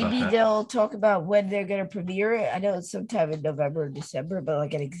 And maybe they'll talk about when they're going to premiere it. I know it's sometime in November or December, but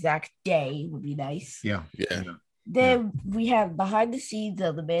like an exact day would be nice. Yeah. Then we have behind the scenes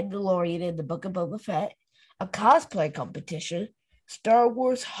of The Mandalorian and the Book of Boba Fett, a cosplay competition, Star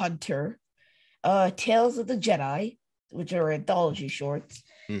Wars Hunter, Tales of the Jedi, which are anthology shorts,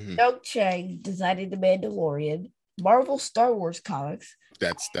 Doug Chang designing The Mandalorian, Marvel Star Wars comics.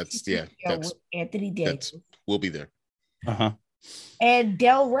 That's Anthony Daniels. We'll be there. And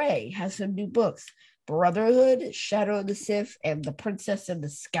Del Rey has some new books: Brotherhood, Shadow of the Sith, and The Princess and the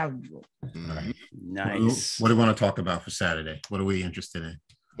Scoundrel. Right. Nice. What do we want to talk about for Saturday? What are we interested in?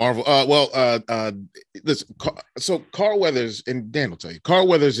 Marvel. Listen. So Carl Weathers, and Dan will tell you, Carl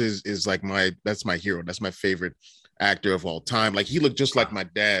Weathers is like that's my hero. That's my favorite actor of all time. Like, he looked just like my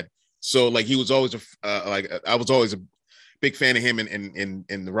dad. So like, he was always I was always a big fan of him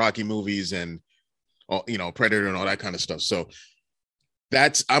in the Rocky movies and Predator and all that kind of stuff. So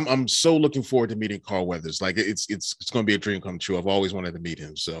I'm so looking forward to meeting Carl Weathers. Like, it's going to be a dream come true. I've always wanted to meet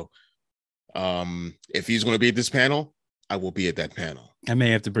him. So if he's going to be at this panel, I will be at that panel. I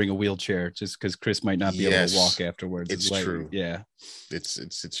may have to bring a wheelchair just because Chris might not be able to walk afterwards. It's true. Yeah,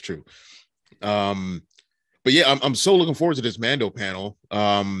 it's true. But yeah, I'm so looking forward to this Mando panel.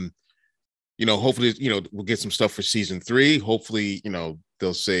 Hopefully, we'll get some stuff for season 3. Hopefully,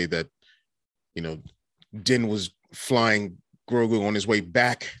 they'll say that, Din was flying Grogu on his way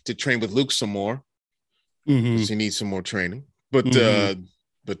back to train with Luke some more. Because he needs some more training. But yeah,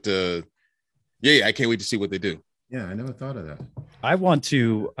 I can't wait to see what they do. Yeah, I never thought of that.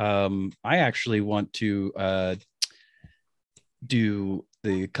 I actually want to do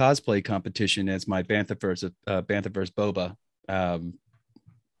the cosplay competition as my Banthaverse Boba,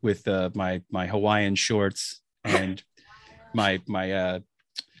 with my Hawaiian shorts and my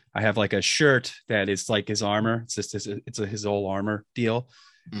I have like a shirt that is like his armor. It's just his whole armor deal,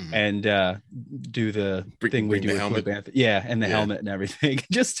 and do the thing we do with helmet. And the helmet and everything,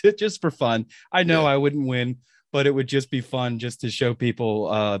 just for fun. I know I wouldn't win, but it would just be fun just to show people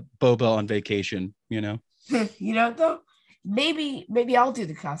Boba on vacation. Though. Maybe I'll do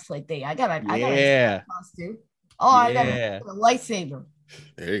the cosplay thing. I got a costume. I got a lightsaber.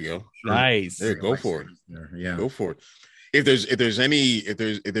 There you go. Nice. There, go for it. Yeah, go for it. If there's any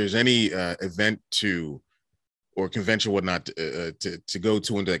event or convention whatnot to go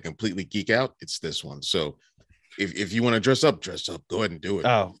to and to completely geek out, it's this one. So if you want to dress up, go ahead and do it.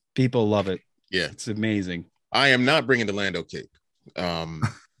 Oh, people love it. Yeah, it's amazing. I am not bringing the Lando cape.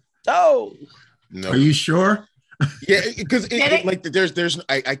 Oh no. Are you sure? Yeah, because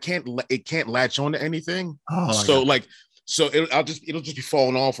it can't latch on to anything. So it'll just be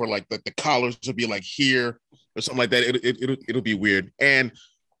falling off, or like the collars will be like here or something like that. It'll be weird. And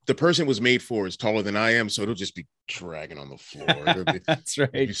the person it was made for is taller than I am, so it'll just be dragging on the floor. That's right.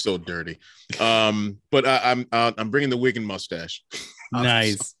 It'll be so dirty. But I'm bringing the wig and mustache.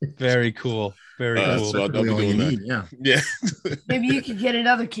 Nice. Very cool. Very cool. So I'll be doing that. Yeah. Maybe you could get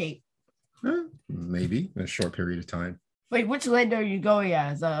another cape. Maybe in a short period of time. Wait, which Lando are you going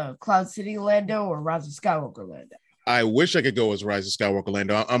as? Cloud City Lando or Rise of Skywalker Lando? I wish I could go as Rise of Skywalker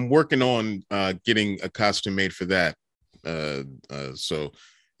Lando. I'm working on getting a costume made for that. So,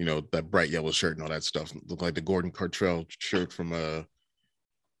 that bright yellow shirt and all that stuff. Look like the Gordon Gartrell shirt from the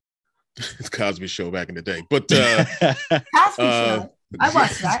Cosby Show back in the day. But Cosby Show. I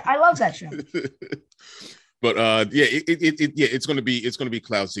watched that. I love that show. But it's gonna be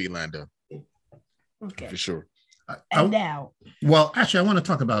Cloud City Lando. Okay. For sure. And now, well, actually, I want to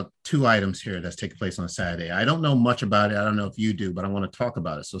talk about two items here that's taking place on Saturday. I don't know much about it. I don't know if you do, but I want to talk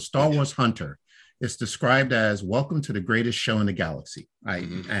about it. So, Star Wars Hunter is described as "Welcome to the greatest show in the galaxy."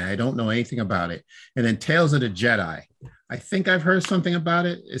 I don't know anything about it. And then Tales of the Jedi. I think I've heard something about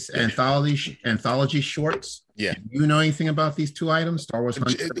it. It's anthology shorts. Yeah. Do you know anything about these two items, Star Wars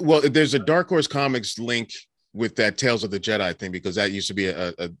Hunter? Well, there's a Dark Horse Comics link with that Tales of the Jedi thing, because that used to be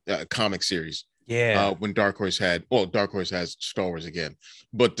a comic series. Yeah. When Dark Horse has Star Wars again,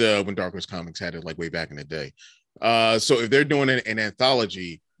 but when Dark Horse Comics had it like way back in the day. So if they're doing an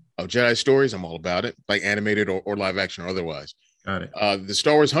anthology of Jedi stories, I'm all about it, like animated or live action or otherwise. Got it. The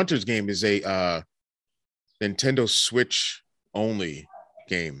Star Wars Hunters game is a Nintendo Switch only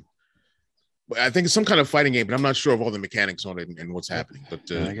game. I think it's some kind of fighting game, but I'm not sure of all the mechanics on it and what's happening. But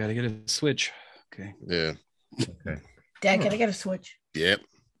I gotta get a Switch. Okay. Yeah. Okay. Dad, can I get a Switch? Yep.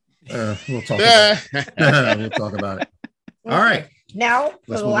 We'll talk about it. We'll talk about it. All right. Now for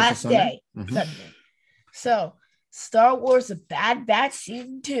Let's the move into last Sunday. day, Mhm. Sunday. So, Star Wars: The Bad Batch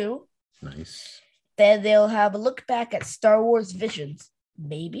Season 2. Nice. Then they'll have a look back at Star Wars Visions.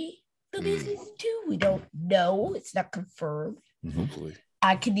 Maybe there'll be Season 2. We don't know. It's not confirmed. Hopefully.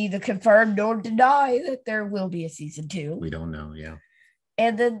 I can neither confirm nor deny that there will be a Season 2. We don't know. Yeah.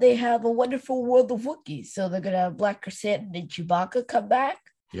 And then they have a Wonderful World of Wookiees. So they're going to have Black Chrysanthemum and Chewbacca come back.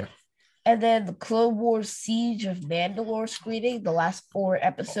 Yeah. And then the Clone Wars Siege of Mandalore screening, the last 4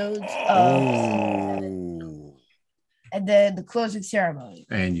 episodes of Oh. and then the closing ceremony.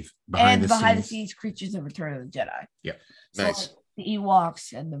 And you Behind behind the the scenes. scenes creatures of Return of the Jedi. Yep. So Nice. the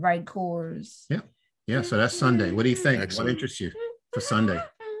Ewoks and the Rancors. Yeah. So that's Sunday. What do you think? Excellent. What interests you for Sunday?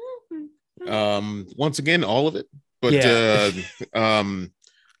 Once again, all of it. But I'm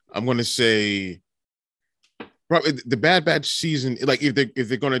going to say probably the Bad Batch season. Like if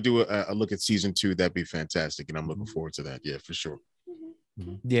they're going to do a look at season 2, that'd be fantastic, and I'm looking forward to that. Yeah, for sure.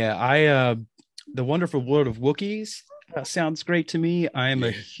 Yeah, the Wonderful World of Wookiees sounds great to me. I am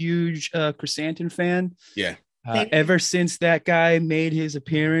a huge Chrysanthemum fan. Yeah. Ever since that guy made his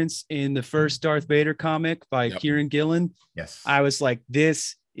appearance in the first Darth Vader comic by Kieran Gillen, Yes. I was like,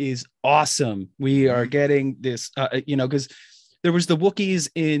 this is awesome. We are getting this, because there was the Wookiees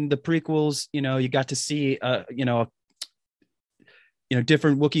in the prequels. You got to see,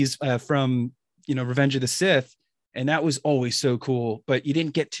 different Wookiees from, Revenge of the Sith. And that was always so cool, but you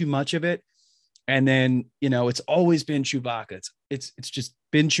didn't get too much of it. And then, it's always been Chewbacca. It's just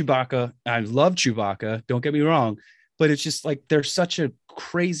been Chewbacca. I love Chewbacca. Don't get me wrong, but it's just like, there's such a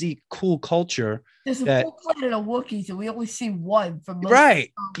crazy, cool culture. There's a that, full planet of Wookiees, and we only see one from most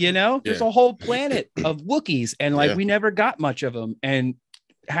right. There's Yeah. a whole planet of Wookiees, and we never got much of them. And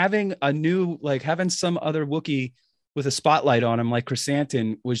having having some other Wookiee with a spotlight on him, like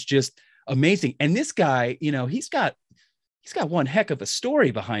Chrysanthemum, was just amazing. And this guy, he's got one heck of a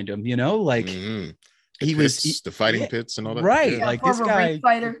story behind him, Mhm. The fighting pits and all that. right. Yeah. Like this former guy, ring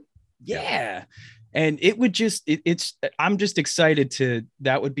fighter. yeah. And it would just, I'm just excited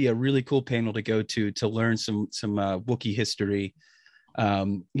that would be a really cool panel to go to learn some Wookiee history,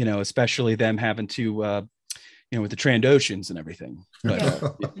 especially them having to, with the Trandoshans and everything. But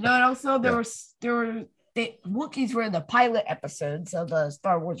And also the Wookiees were in the pilot episodes of the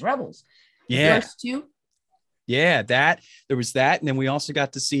Star Wars Rebels. The first 2. Yeah, there was that, and then we also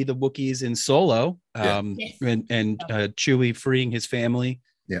got to see the Wookiees in Solo, and Chewie freeing his family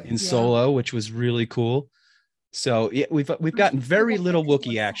in Solo, which was really cool. So we've gotten very little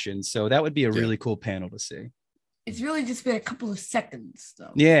Wookiee action, so that would be a really cool panel to see. It's really just been a couple of seconds,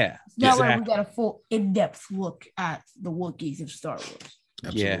 though. Yeah, Now we got a full in-depth look at the Wookiees of Star Wars.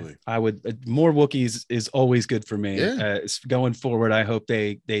 Absolutely. Yeah, I would. More Wookiees is always good for me. Yeah. Going forward, I hope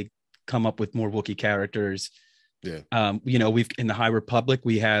they come up with more Wookiee characters. Yeah. We've in the High Republic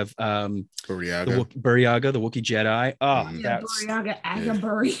we have Burryaga. Burryaga, the Wookiee Jedi. Oh, Burryaga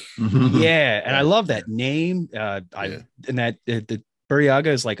Agabury. yeah, and I love that name. And that the Burryaga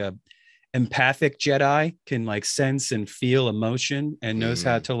is like a empathic Jedi, can like sense and feel emotion and knows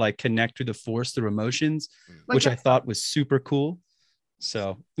how to like connect to the Force through emotions, which I thought was super cool.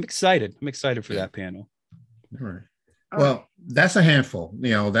 So I'm excited. For that panel. All right. Well, that's a handful.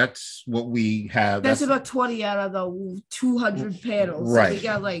 That's what we have. That's about 20 out of the 200 panels. Right. So we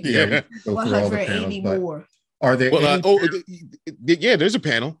got like we go through all the 180 panels, more. Are there? Well, there's a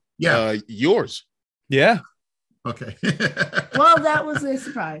panel. Yeah. Yours. Yeah. Okay. Well, that was a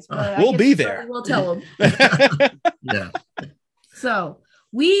surprise. But We'll be there. We'll tell them. Yeah. So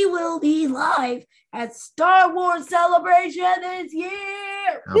we will be live at Star Wars Celebration this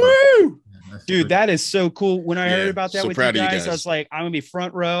year. How Dude, that is so cool. When I heard about that so with you proud of you guys, I guys. was like, I'm gonna be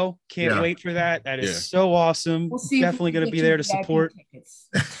front row. Can't Yeah. wait for that. That is Yeah. so awesome. We'll see if we Definitely can gonna get be you there to VIP support. tickets.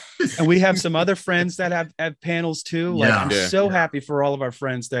 And we have some other friends that have panels too. Like Yeah. I'm Yeah. so happy for all of our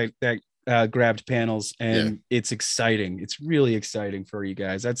friends that grabbed panels, and it's exciting. It's really exciting for you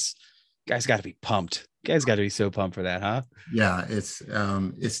guys. Guys got to be pumped. You guys got to be so pumped for that, huh? Yeah, it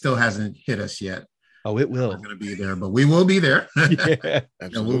still hasn't hit us yet. Oh, it will. We're going to be there, but we will be there. Yeah.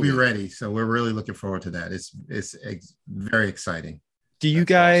 And we'll be ready. So we're really looking forward to that. It's very exciting. Do you That's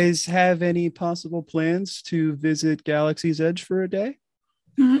guys have any possible plans to visit Galaxy's Edge for a day?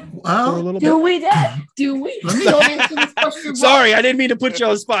 For a Well, little Do bit? we that? Do we? Let me- Don't answer this question. Sorry, I didn't mean to put you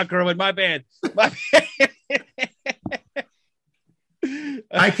on the spot, Kerwin. My bad. My bad.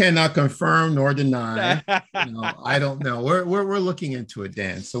 I cannot confirm nor deny. I don't know. We're looking into it,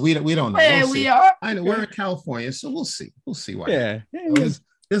 Dan. So we don't know. Hey, We'll we see. are. I know we're in California, so we'll see. We'll see why. Yeah.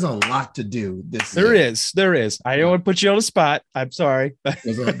 There's a lot to do this There year. is. There is. I don't want to put you on the spot. I'm sorry.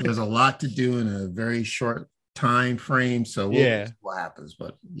 There's a lot to do in a very short time frame. So we'll see what happens.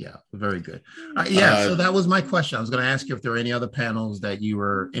 But yeah, very good. So that was my question. I was going to ask you if there were any other panels that you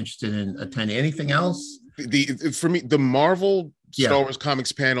were interested in attending. Anything else? For me, the Marvel Star Wars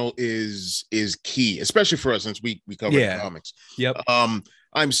comics panel is key, especially for us since we cover the comics. Yep.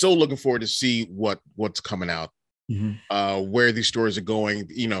 I'm so looking forward to see what's coming out, where these stories are going.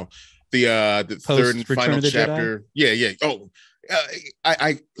 You know, the third and final chapter. Yeah. Oh,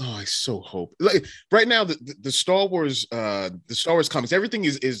 I so hope. Like right now, the Star Wars comics, everything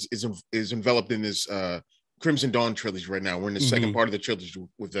is enveloped in this Crimson Dawn trilogy right now. We're in the second part of the trilogy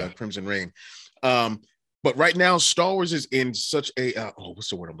with Crimson Reign. But right now, Star Wars is in such a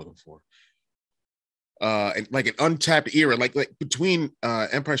what's the word I'm looking for? Like an untapped era, like between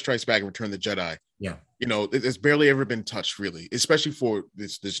Empire Strikes Back and Return of the Jedi. Yeah, you know, it's barely ever been touched, really, especially for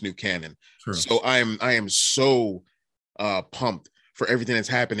this new canon. True. So I am so pumped for everything that's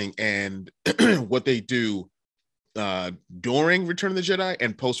happening and what they do during Return of the Jedi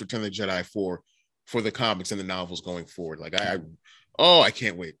and post Return of the Jedi for the comics and the novels going forward. Like I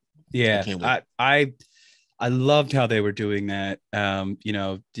can't wait. Yeah, I loved how they were doing that. You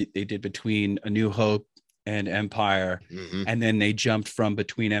know, they did between A New Hope and Empire, and then they jumped from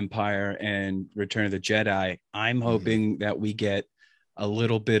between Empire and Return of the Jedi. I'm hoping that we get a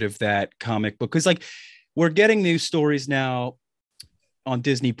little bit of that comic book, because like we're getting new stories now on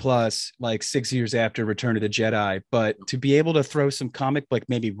Disney Plus, like 6 years after Return of the Jedi, but to be able to throw some comic book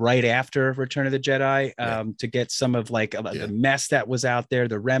maybe right after Return of the Jedi, to get some of like the mess that was out there,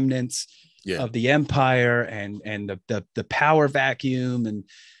 the remnants of the Empire and the power vacuum and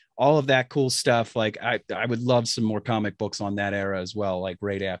all of that cool stuff. Like I would love some more comic books on that era as well, like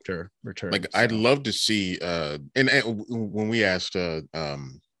right after Return. Like I'd love to see and when we asked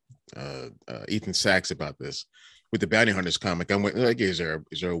Ethan Sachs about this with the Bounty Hunters comic, I'm like, is there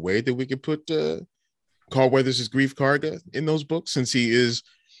a way that we could put Carl Weathers' Grief Karga in those books, since he is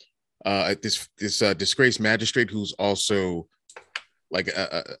this disgraced magistrate who's also like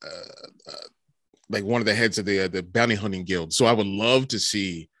one of the heads of the bounty hunting guild. So I would love to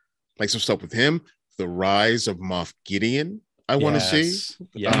see like some stuff with him. The rise of Moff Gideon, I want to see.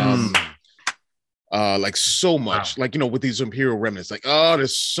 Like so much, like, you know, with these Imperial remnants, like,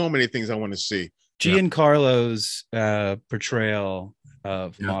 there's so many things I want to see. Giancarlo's portrayal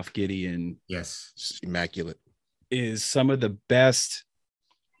of Moff Gideon, it's immaculate, is some of the best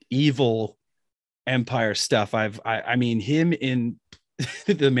evil Empire stuff I mean, him in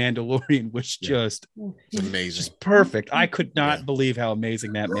The Mandalorian was just amazing, just perfect. I could not believe how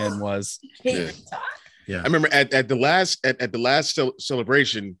amazing that man was. I remember at the last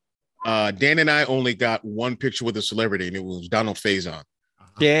celebration, Dan and I only got one picture with a celebrity, and it was Donald Faison.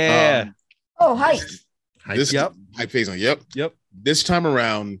 Hype. Hype Faison. Yep. This time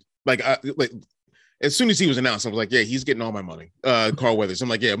around, like as soon as he was announced, I was like, yeah, he's getting all my money. Carl Weathers. I'm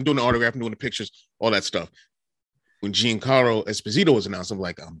like, yeah, I'm doing the autograph, I'm doing the pictures, all that stuff. When Giancarlo Esposito was announced, I'm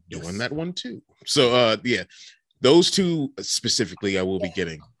like, I'm doing that one too. So those two specifically I will be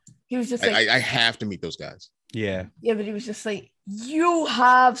getting. He was just like, I have to meet those guys. Yeah, but he was just like, you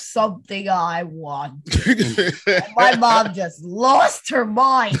have something I want. My mom just lost her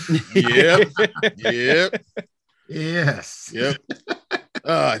mind. Yep. Yes. Yep.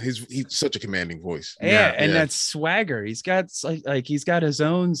 He's such a commanding voice. And that swagger. He's got like he's got his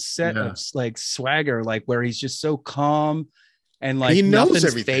own set of like swagger, like where he's just so calm and like he knows nothing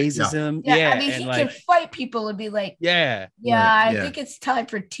everything. phases him. I mean, he can fight people and be like, I think it's time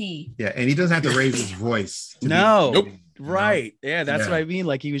for tea. Yeah, and he doesn't have to raise his voice. Nope. Right. Yeah, that's Yeah. what I mean.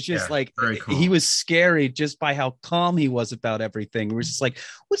 Like he was just Yeah, like very calm. he was scary just by how calm he was about everything. We were just like,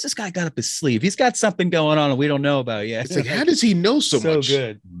 what's this guy got up his sleeve? He's got something going on and we don't know about yet. It's like, how does he know so much?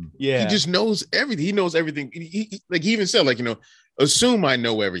 Good. Yeah. He just knows everything. He knows everything. Like he even said, like, assume I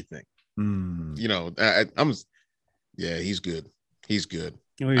know everything. I'm yeah, he's good. He's good.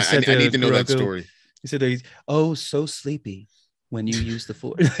 He I need to know that story. He said that he's so sleepy when you use the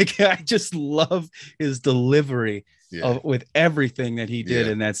force. Like I just love his delivery with everything that he did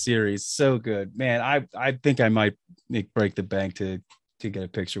in that series. So good, man. I think I might break the bank to get a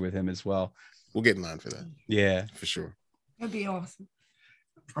picture with him as well. We'll get in line for that. Yeah, for sure. That'd be awesome.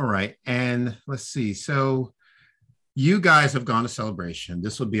 All right, and let's see. So you guys have gone to Celebration.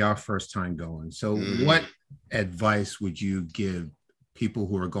 This would be our first time going. So what advice would you give people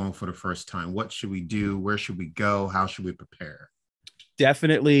who are going for the first time? What should we do? Where should we go? How should we prepare?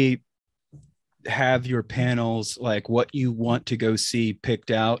 Definitely have your panels, like what you want to go see,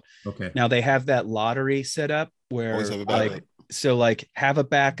 picked out. Okay. Now they have that lottery set up where have a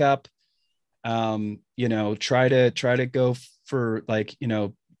backup. Try to go for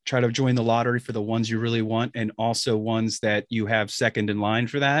try to join the lottery for the ones you really want, and also ones that you have second in line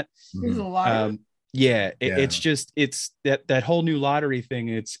for that. There's a lot. It's just that whole new lottery thing.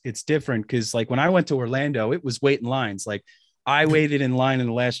 It's different because like when I went to Orlando, it was waiting lines. Like I waited in line in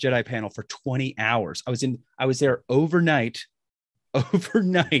the Last Jedi panel for 20 hours. I was there overnight,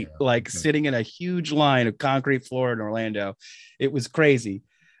 sitting in a huge line of concrete floor in Orlando. It was crazy.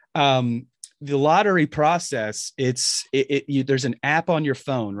 The lottery process, there's an app on your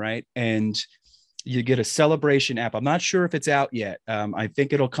phone, right? And you get a Celebration app. I'm not sure if it's out yet. I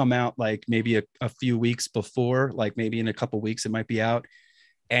think it'll come out like maybe a few weeks before, like maybe in a couple weeks, it might be out.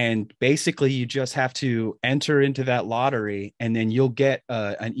 And basically you just have to enter into that lottery and then you'll get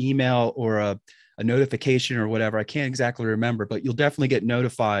an email or a notification or whatever. I can't exactly remember, but you'll definitely get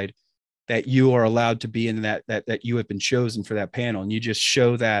notified that you are allowed to be in that you have been chosen for that panel. And you just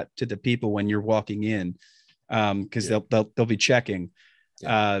show that to the people when you're walking in, because they'll be checking.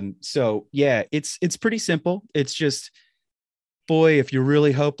 It's pretty simple. It's just, boy, if you're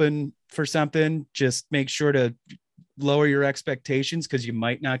really hoping for something, just make sure to lower your expectations because you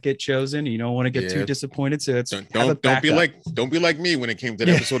might not get chosen. You don't want to get too disappointed. So don't be like me when it came to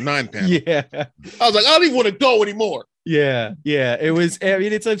the episode 9 panel. Yeah, I was like, I don't even want to go anymore. Yeah. It was. I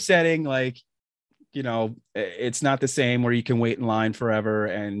mean, it's upsetting. Like, it's not the same where you can wait in line forever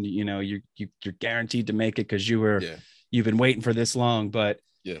and you're guaranteed to make it because you've been waiting for this long. But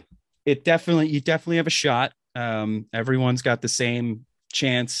you definitely have a shot. Everyone's got the same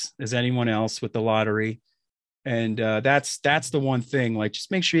chance as anyone else with the lottery. And that's the one thing, like, just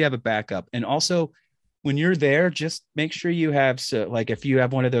make sure you have a backup. And also when you're there, just make sure you have, if you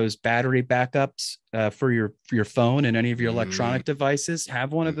have one of those battery backups for your phone and any of your electronic devices,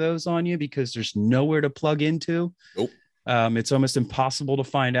 have one of those on you because there's nowhere to plug into. Nope. It's almost impossible to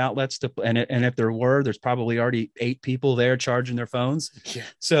find outlets and if there's probably already 8 people there charging their phones. Yeah.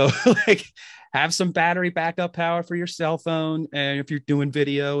 So have some battery backup power for your cell phone. And if you're doing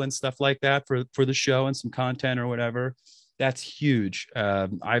video and stuff like that for the show and some content or whatever, that's huge.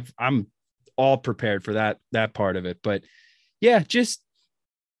 I'm all prepared for that part of it, but just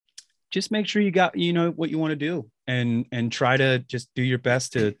make sure you got, what you want to do and try to just do your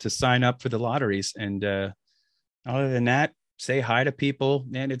best to sign up for the lotteries. And, other than that, say hi to people,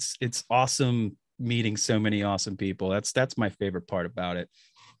 man. It's awesome meeting so many awesome people. That's my favorite part about it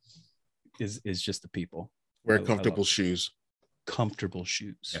is just the people. Wear comfortable shoes. Comfortable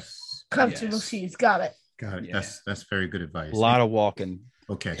shoes. Yes. Comfortable shoes. Got it. Yeah. That's very good advice. A lot of walking.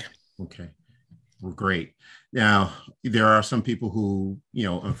 Okay. Well, great. Now, there are some people who,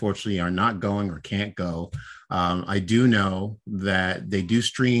 unfortunately are not going or can't go. I do know that they do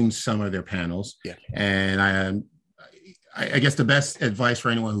stream some of their panels. Yeah. And I guess the best advice for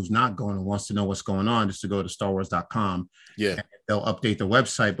anyone who's not going and wants to know what's going on is to go to starwars.com. Yeah. They'll update the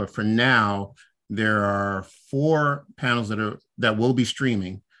website. But for now, there are 4 panels that will be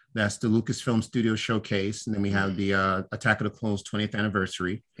streaming. That's the Lucasfilm Studio Showcase. And then we have the Attack of the Clones 20th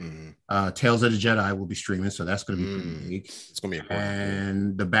anniversary. Tales of the Jedi will be streaming. So that's going to be pretty big. It's going to be important.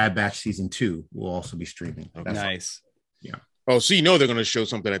 And the Bad Batch Season 2 will also be streaming. Okay. Nice. Yeah. Oh, so they're going to show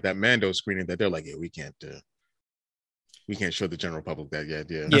something at that Mando screening that they're like, we can't show the general public that yet.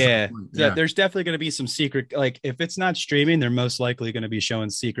 Yeah. There's definitely going to be some secret, like if it's not streaming, they're most likely going to be showing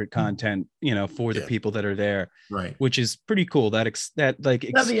secret content, for the people that are there, right? Which is pretty cool. That'd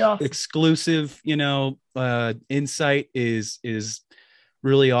be awesome. Exclusive, insight is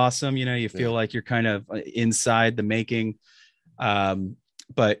really awesome. You feel like you're kind of inside the making.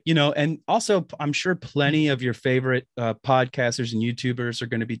 but you know, and also I'm sure plenty of your favorite podcasters and YouTubers are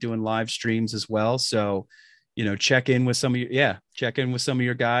going to be doing live streams as well. So, you know, check in with some of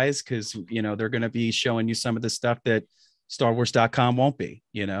your guys, because you know they're going to be showing you some of the stuff that StarWars.com won't be.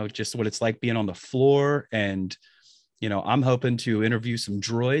 You know, just what it's like being on the floor. And you know, I'm hoping to interview some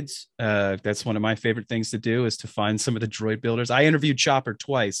droids. That's one of my favorite things to do, is to find some of the droid builders. I interviewed Chopper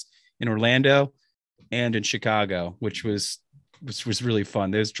twice, in Orlando and in Chicago, which was really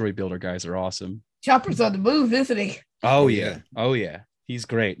fun. Those droid builder guys are awesome. Chopper's on the move, isn't he? Oh yeah. Oh yeah. He's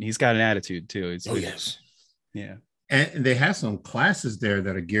great. He's got an attitude too. Yes. Yeah. And they have some classes there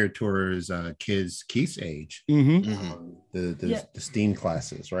that are geared towards kids Keith's age. The STEAM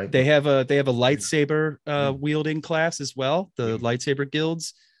classes, right? They have a lightsaber wielding class as well. The lightsaber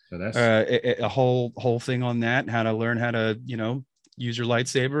guilds. So that's a whole thing on that, how to learn how to, you know, use your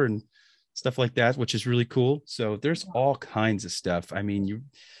lightsaber and stuff like that, which is really cool. So there's all kinds of stuff. I mean, you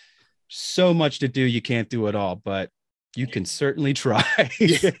so much to do, you can't do it all, but you can certainly try.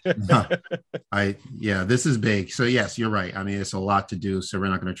 This is big. So yes, you're right. I mean, it's a lot to do. So we're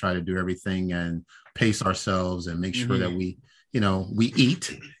not going to try to do everything and pace ourselves and make sure that we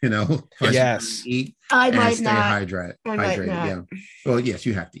eat, yes, eat. I might stay not. hydrated. Yeah. Well, yes,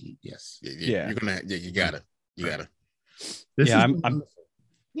 you have to eat. Yes. Yeah. You gotta.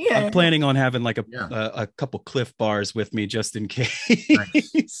 I'm planning on having like a couple Cliff bars with me just in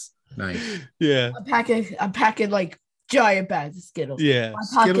case. Nice. Yeah. I'm packing like giant bags of Skittles. Yeah. My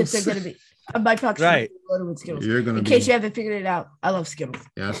pockets are gonna be. My pockets are loaded with Skittles. In case you haven't figured it out, I love Skittles.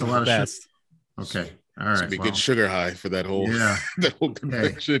 Yeah, that's a lot of shit. Okay. All right. It's be a good sugar high for that whole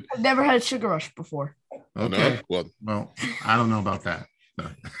conviction. I've never had a sugar rush before. Okay. No? Well, I don't know about that. No.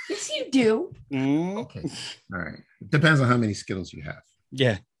 Yes, you do. Okay. All right. It depends on how many Skittles you have.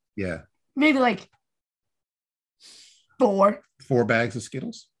 Yeah. Yeah. Maybe like 4. 4 bags of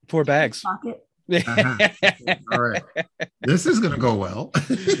Skittles? 4 bags. Pocket. All right. This is going to go well.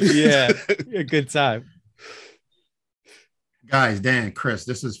 Yeah. A good time. Guys, Dan, Chris,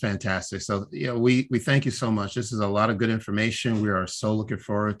 this is fantastic. So, we thank you so much. This is a lot of good information. We are so looking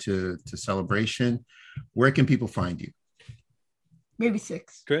forward to Celebration. Where can people find you? Maybe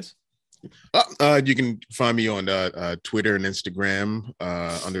 6. Chris? You can find me on Twitter and Instagram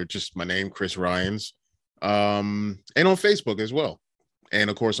under just my name, Chris Ryans, and on Facebook as well. And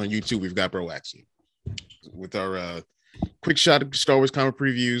of course, on YouTube, we've got Broaxium with our quick shot Star Wars comic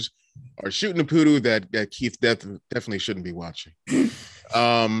previews, our shooting the poodoo that Keith definitely shouldn't be watching.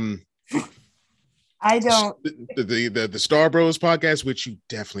 I don't. The Star Bros podcast, which you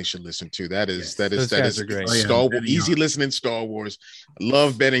definitely should listen to. That is great. Star Wars, easy listening Star Wars. I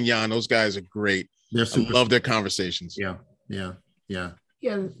love Ben and Jan. Those guys are great. I love their conversations. Yeah. Yeah,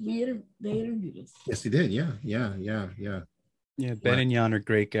 they interviewed us. Yes, they did. Yeah. Yeah, Ben and Jan are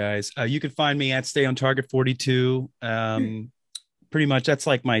great guys. You can find me at Stay on Target 42. Pretty much that's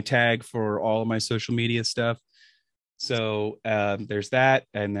like my tag for all of my social media stuff. So there's that.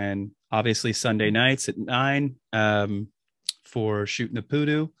 And then obviously Sunday nights at 9 for Shooting the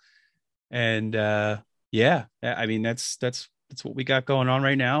Poodoo. And I mean, that's what we got going on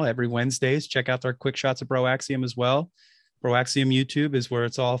right now. Every Wednesdays, check out our quick shots of Broaxium as well. Broaxium YouTube is where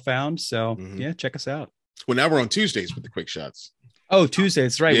it's all found. So yeah, check us out. Well, now we're on Tuesdays with the quick shots. Oh,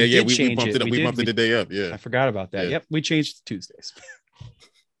 Tuesdays, right? Yeah, we bumped it up. We bumped it a day up. Yeah, I forgot about that. Yep, we changed to Tuesdays.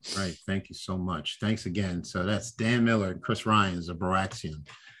 Right. Thank you so much. Thanks again. So that's Dan Miller and Chris Ryans of Broaxium.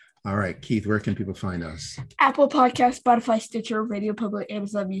 All right, Keith, where can people find us? Apple Podcasts, Spotify, Stitcher, Radio Public,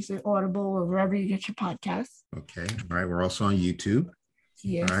 Amazon Music, Audible, or wherever you get your podcasts. Okay. All right. We're also on YouTube.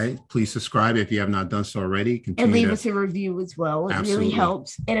 Yes. All right. Please subscribe if you have not done so already. And leave us a review as well. It really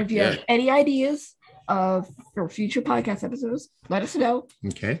helps. And if you have any ideas for future podcast episodes, let us know.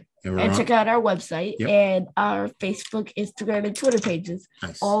 Okay. And check out our website and our Facebook, Instagram, and Twitter pages.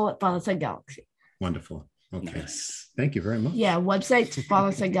 Nice. All at Fallen Galaxy. Wonderful. Okay. Nice. Thank you very much. Yeah, website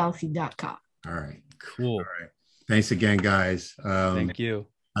fallensunGalaxy.com. All right. Cool. All right. Thanks again, guys. Thank you.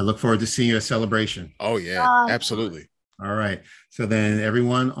 I look forward to seeing you at Celebration. Oh, yeah. Absolutely. All right. So then,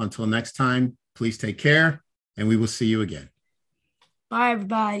 everyone, until next time, please take care, and we will see you again. Bye,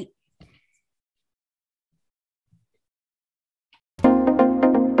 everybody.